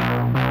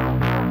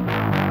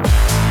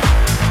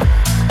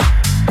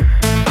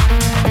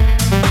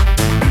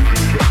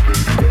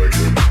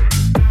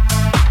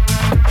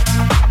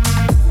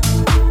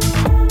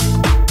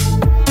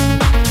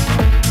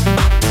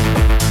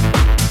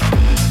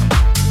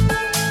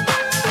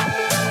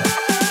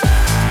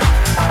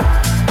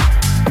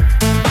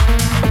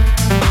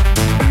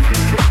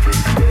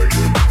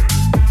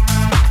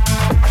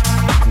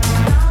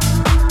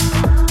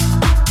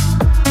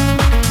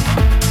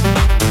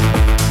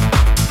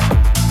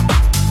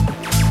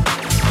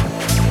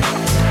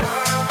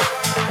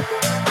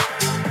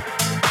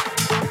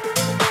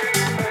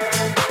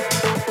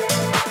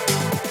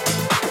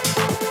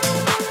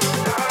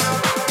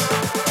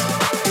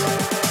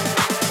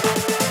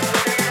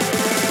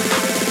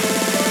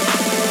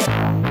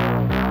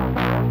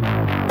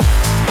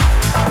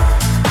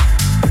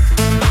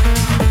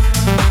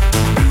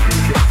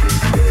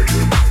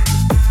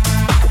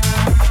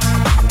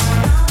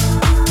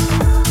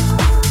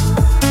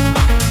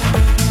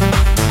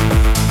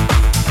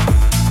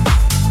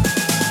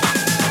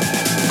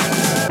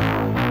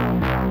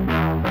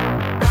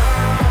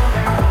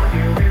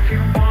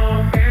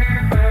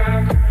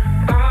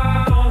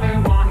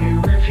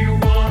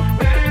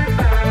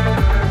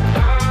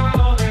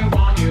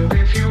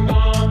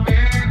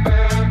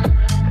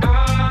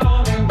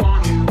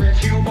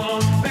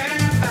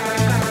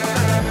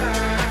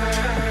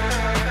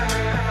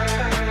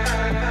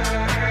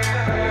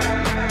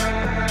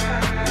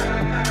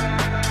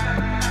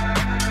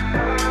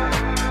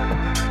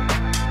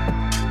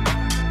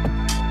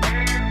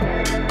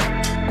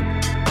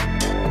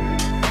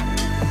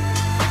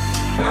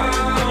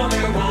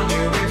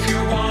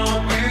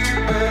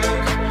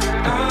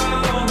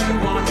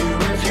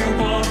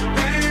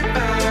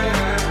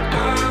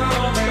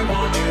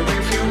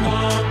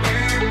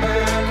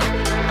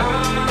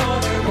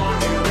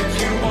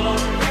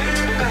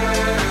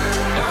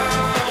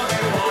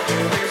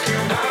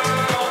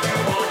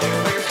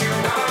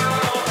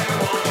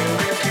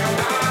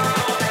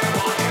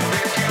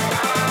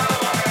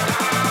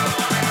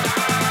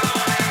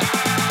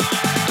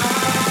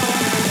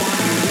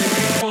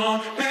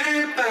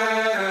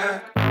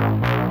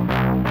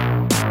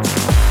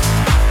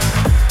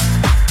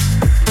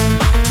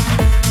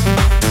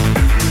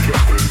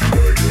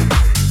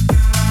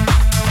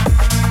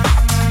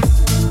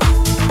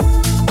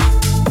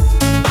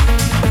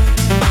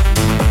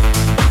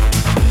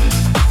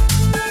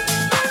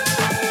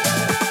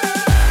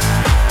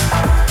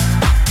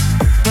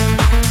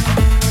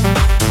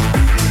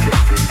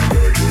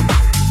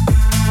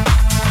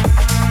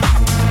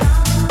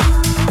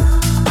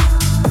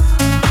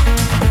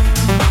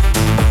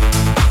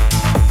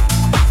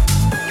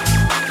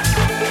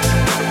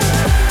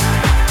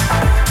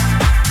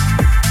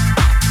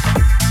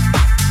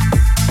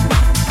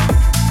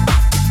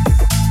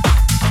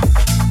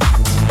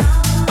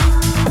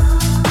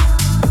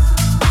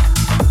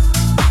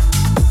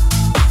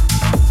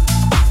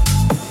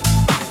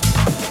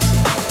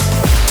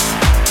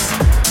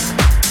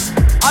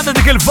 Għadda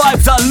dik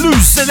il-vibe ta'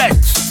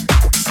 Lucinet.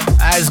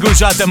 Zgur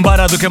xaħtem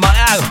barra du kema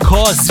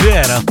kos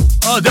vera.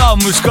 O daw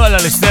mux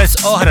kolla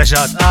l-istess oħra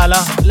xaħt għala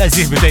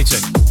l-eżih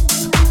bitejċek.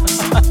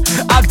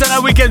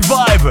 Aktar weekend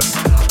vibe.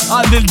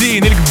 Għandil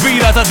din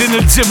il-kbira ta' din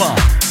il-ġimma.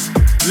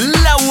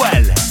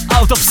 L-ewel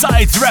Out of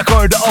Sight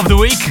Record of the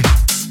Week.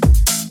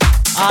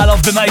 All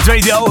of the Night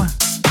Radio.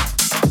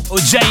 U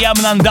ġeja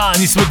minn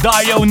dan jismu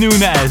Dario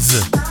Nunez.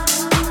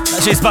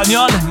 Taċi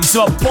Spanjol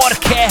jismu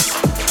Porque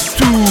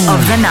Tu.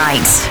 Of the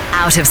Night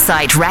Out of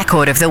Sight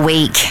Record of the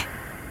Week.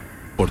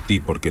 Por ti,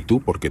 porque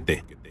tú, porque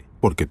te.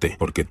 Porque te,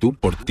 porque tú,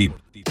 por ti.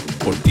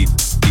 Por ti,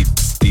 ti,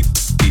 ti,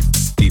 ti,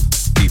 ti,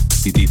 ti,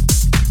 ti, ti.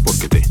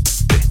 Porque te,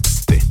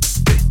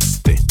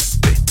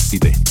 y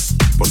te.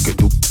 Porque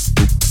tú,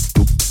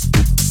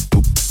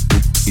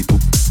 y tú.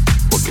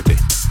 Porque te,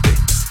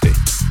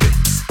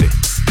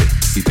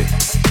 y te.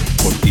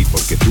 Por ti,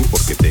 porque tú,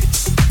 porque te.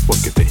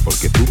 Porque te,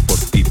 porque tú, por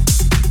ti.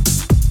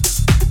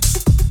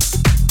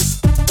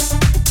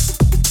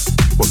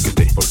 Porque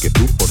te, porque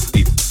tú, por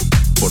ti.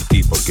 Por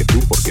ti, porque tú,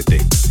 porque te.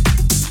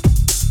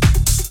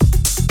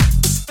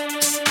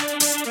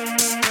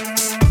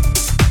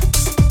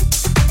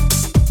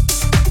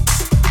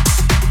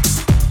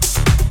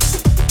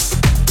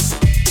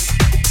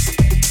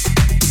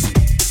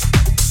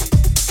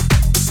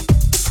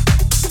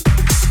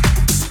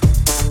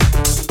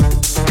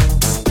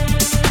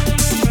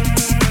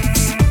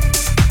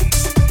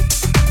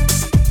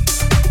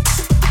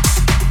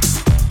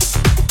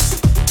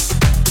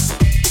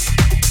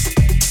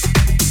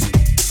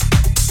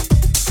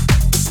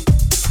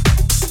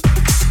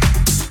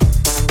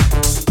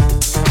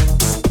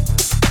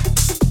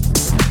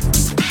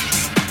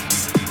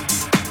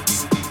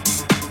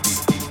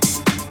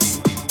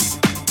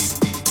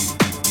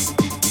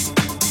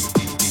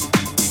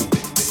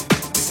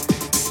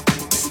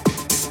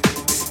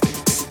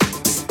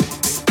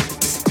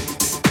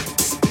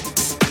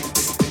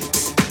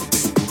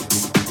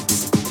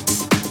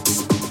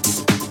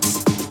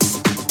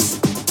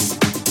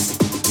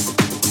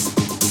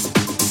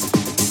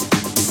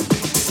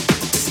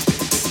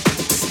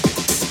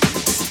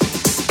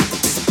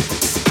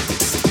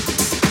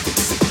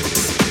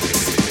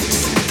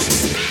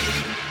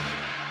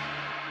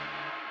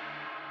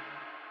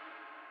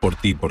 Por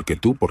ti, porque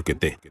tú, porque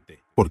te.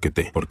 Porque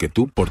te, porque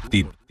tú, por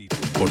ti.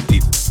 Por ti,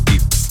 ti,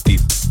 ti,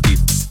 ti,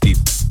 ti,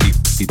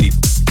 ti, ti.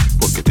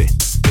 Porque te,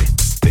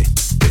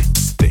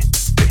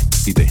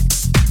 y te.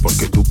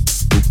 Porque tú,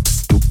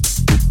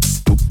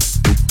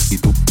 y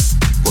tú.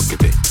 Porque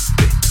te,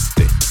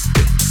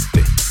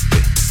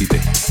 y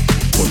te.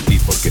 Por ti,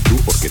 porque tú,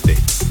 porque te.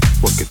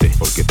 Porque te,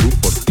 porque tú,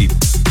 por ti.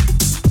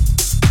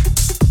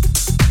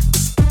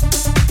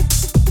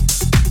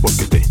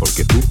 Porque te,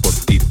 porque tú, por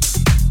ti.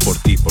 Por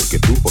ti, porque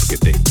tú, porque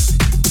te.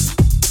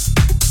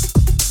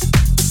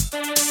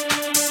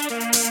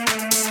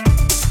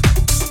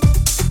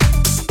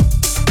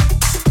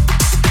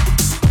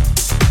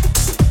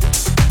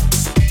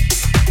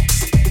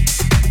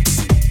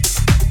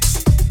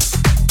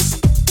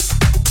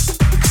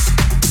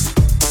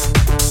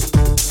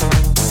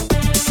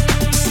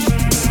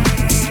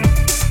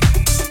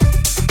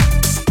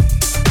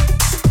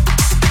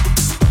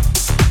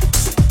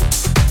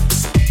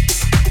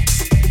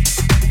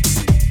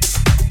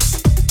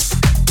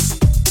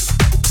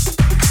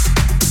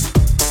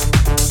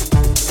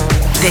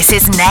 This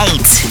is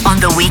Nate on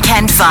the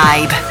Weekend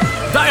Vibe.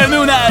 Dario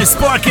Nunez,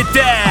 Porque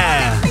Te.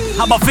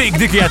 Ħabba fik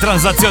dik hija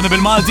transazzjoni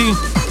bil-Malti.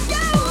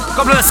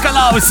 Komplu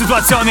eskalaw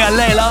is-sitwazzjoni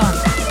għal-lejla.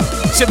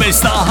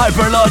 Ximista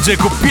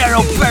Hyperlogic u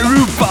Piero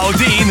Perupa u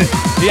din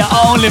hija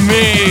Only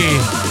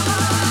Me.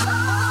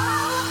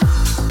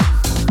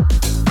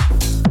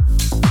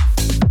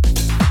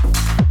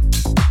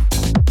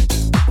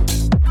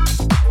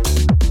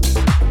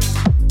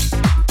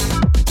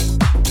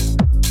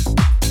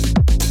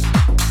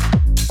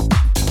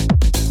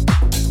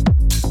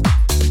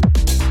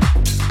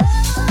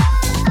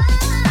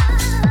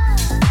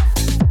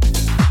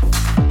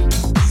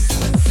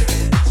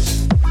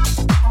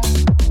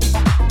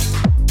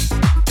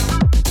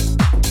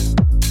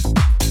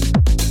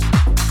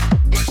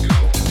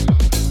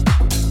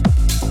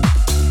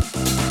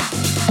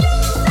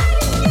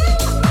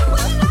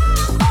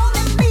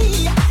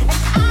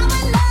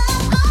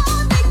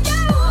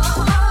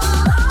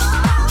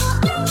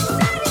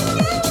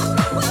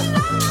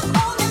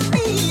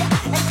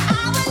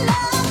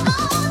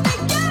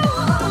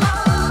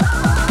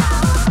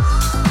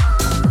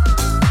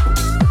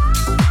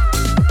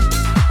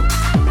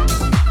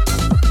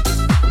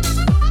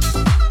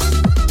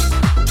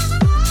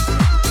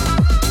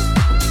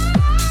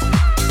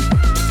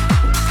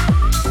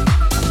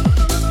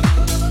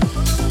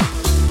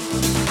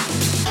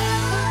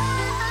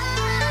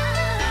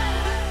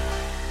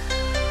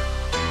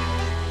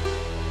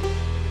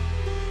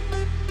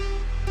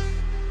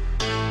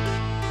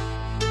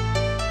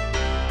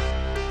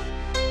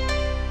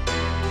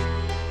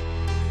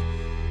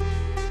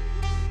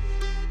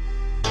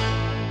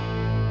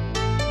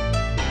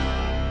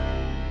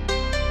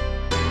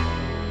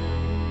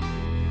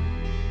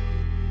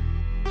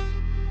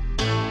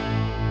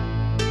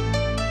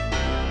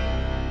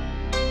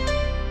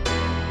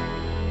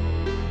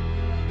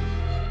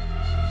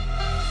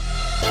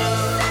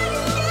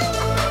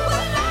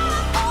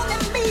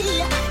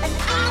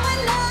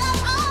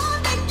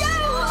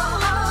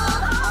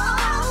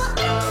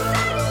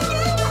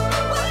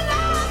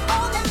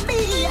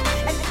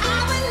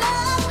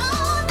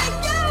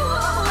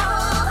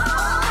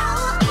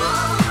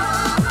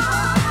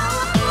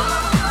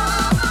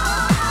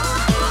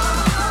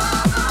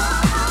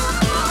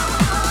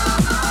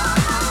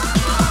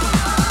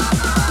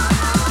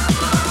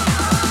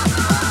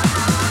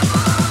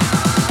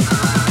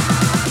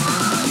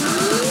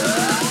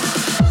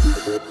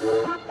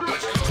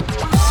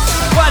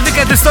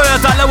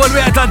 tal-ewwel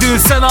wieħed ta' din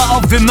is-sena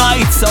of the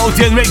night,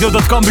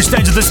 otnradio.com biex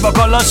terġa' tisma'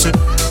 kollox.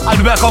 I'll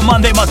be back on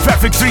Monday ma'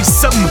 Traffic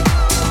Threesome.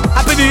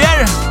 Happy New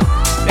Year!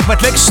 Jekk ma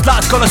tlekx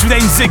tlaqt kollox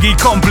bidejn Ziggy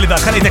kompli da,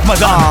 kalejtek ma'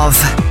 dan. Of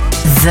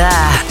the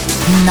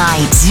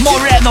night.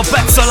 Moreno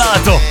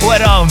Pezzolato, u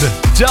around.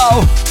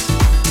 Ciao!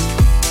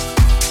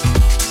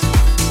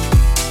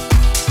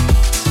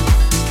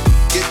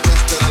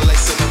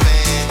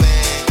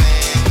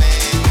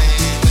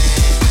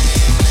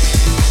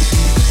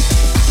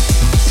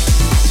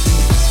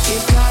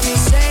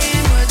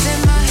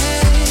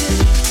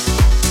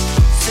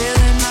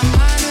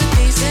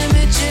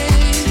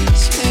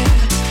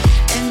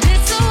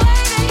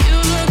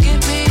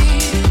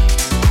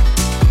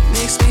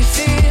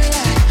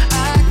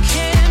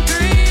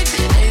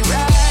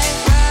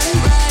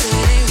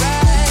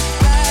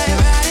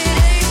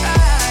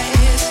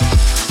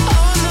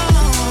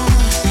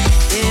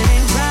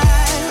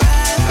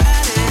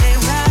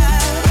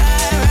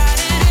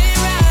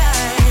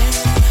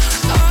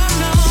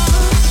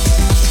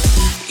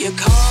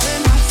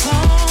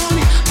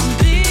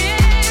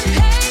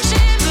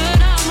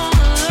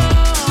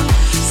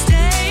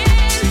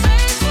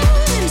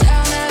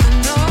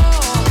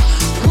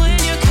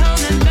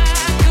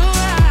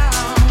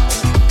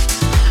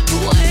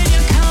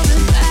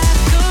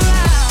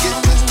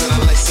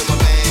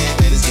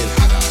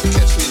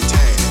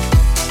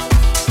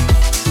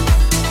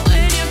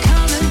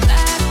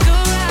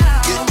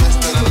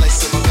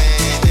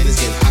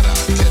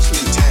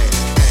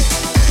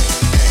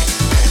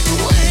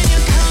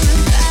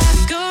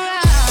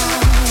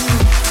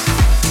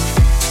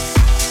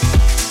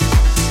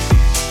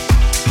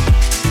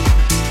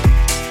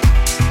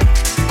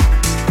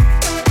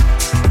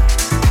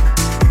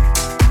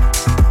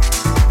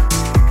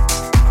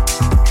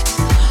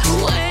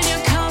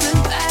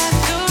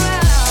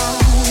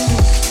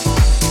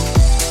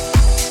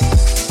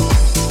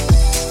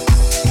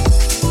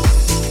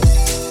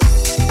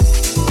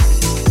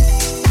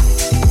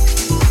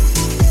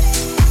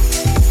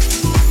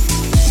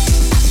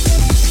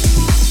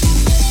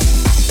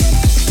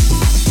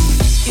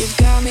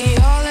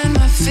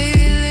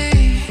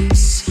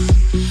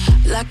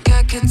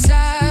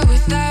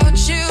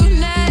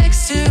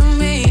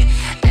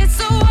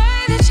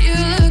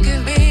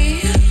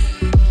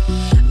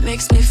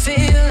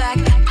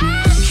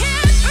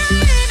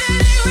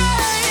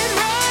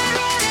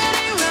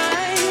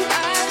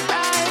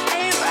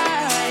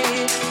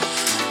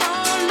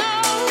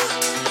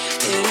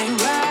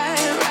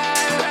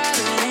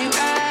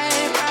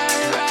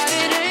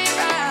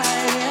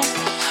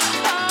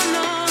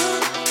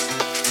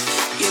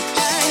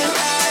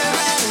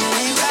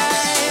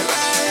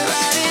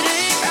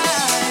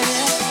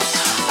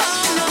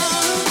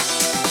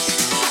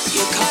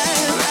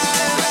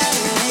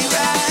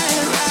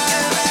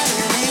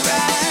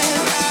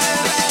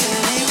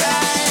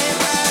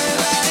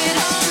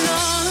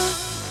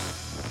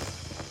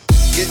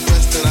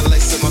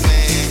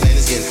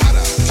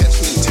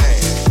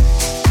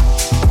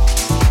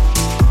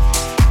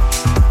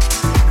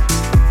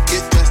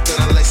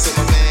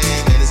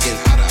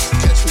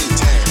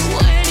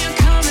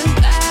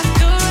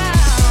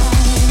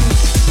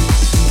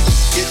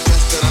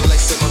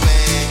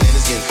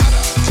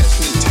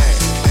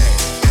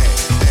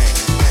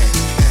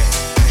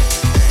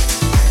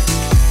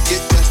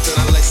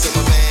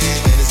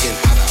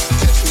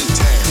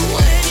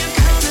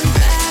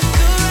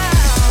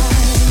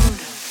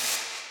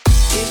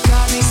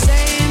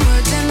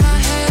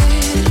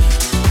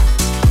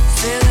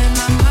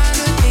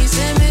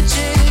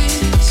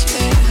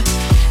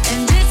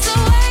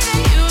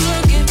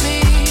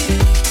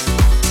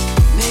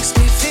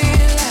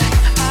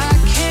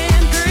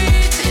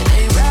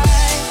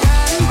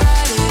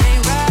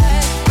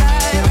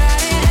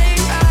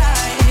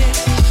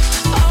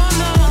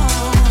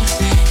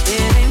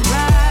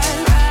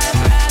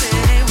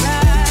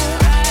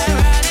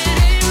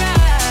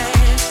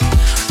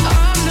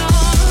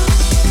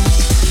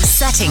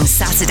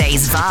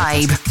 Saturday's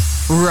vibe.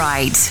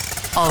 Right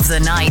of the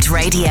Night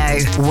Radio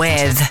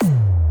with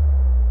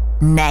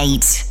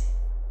Nate.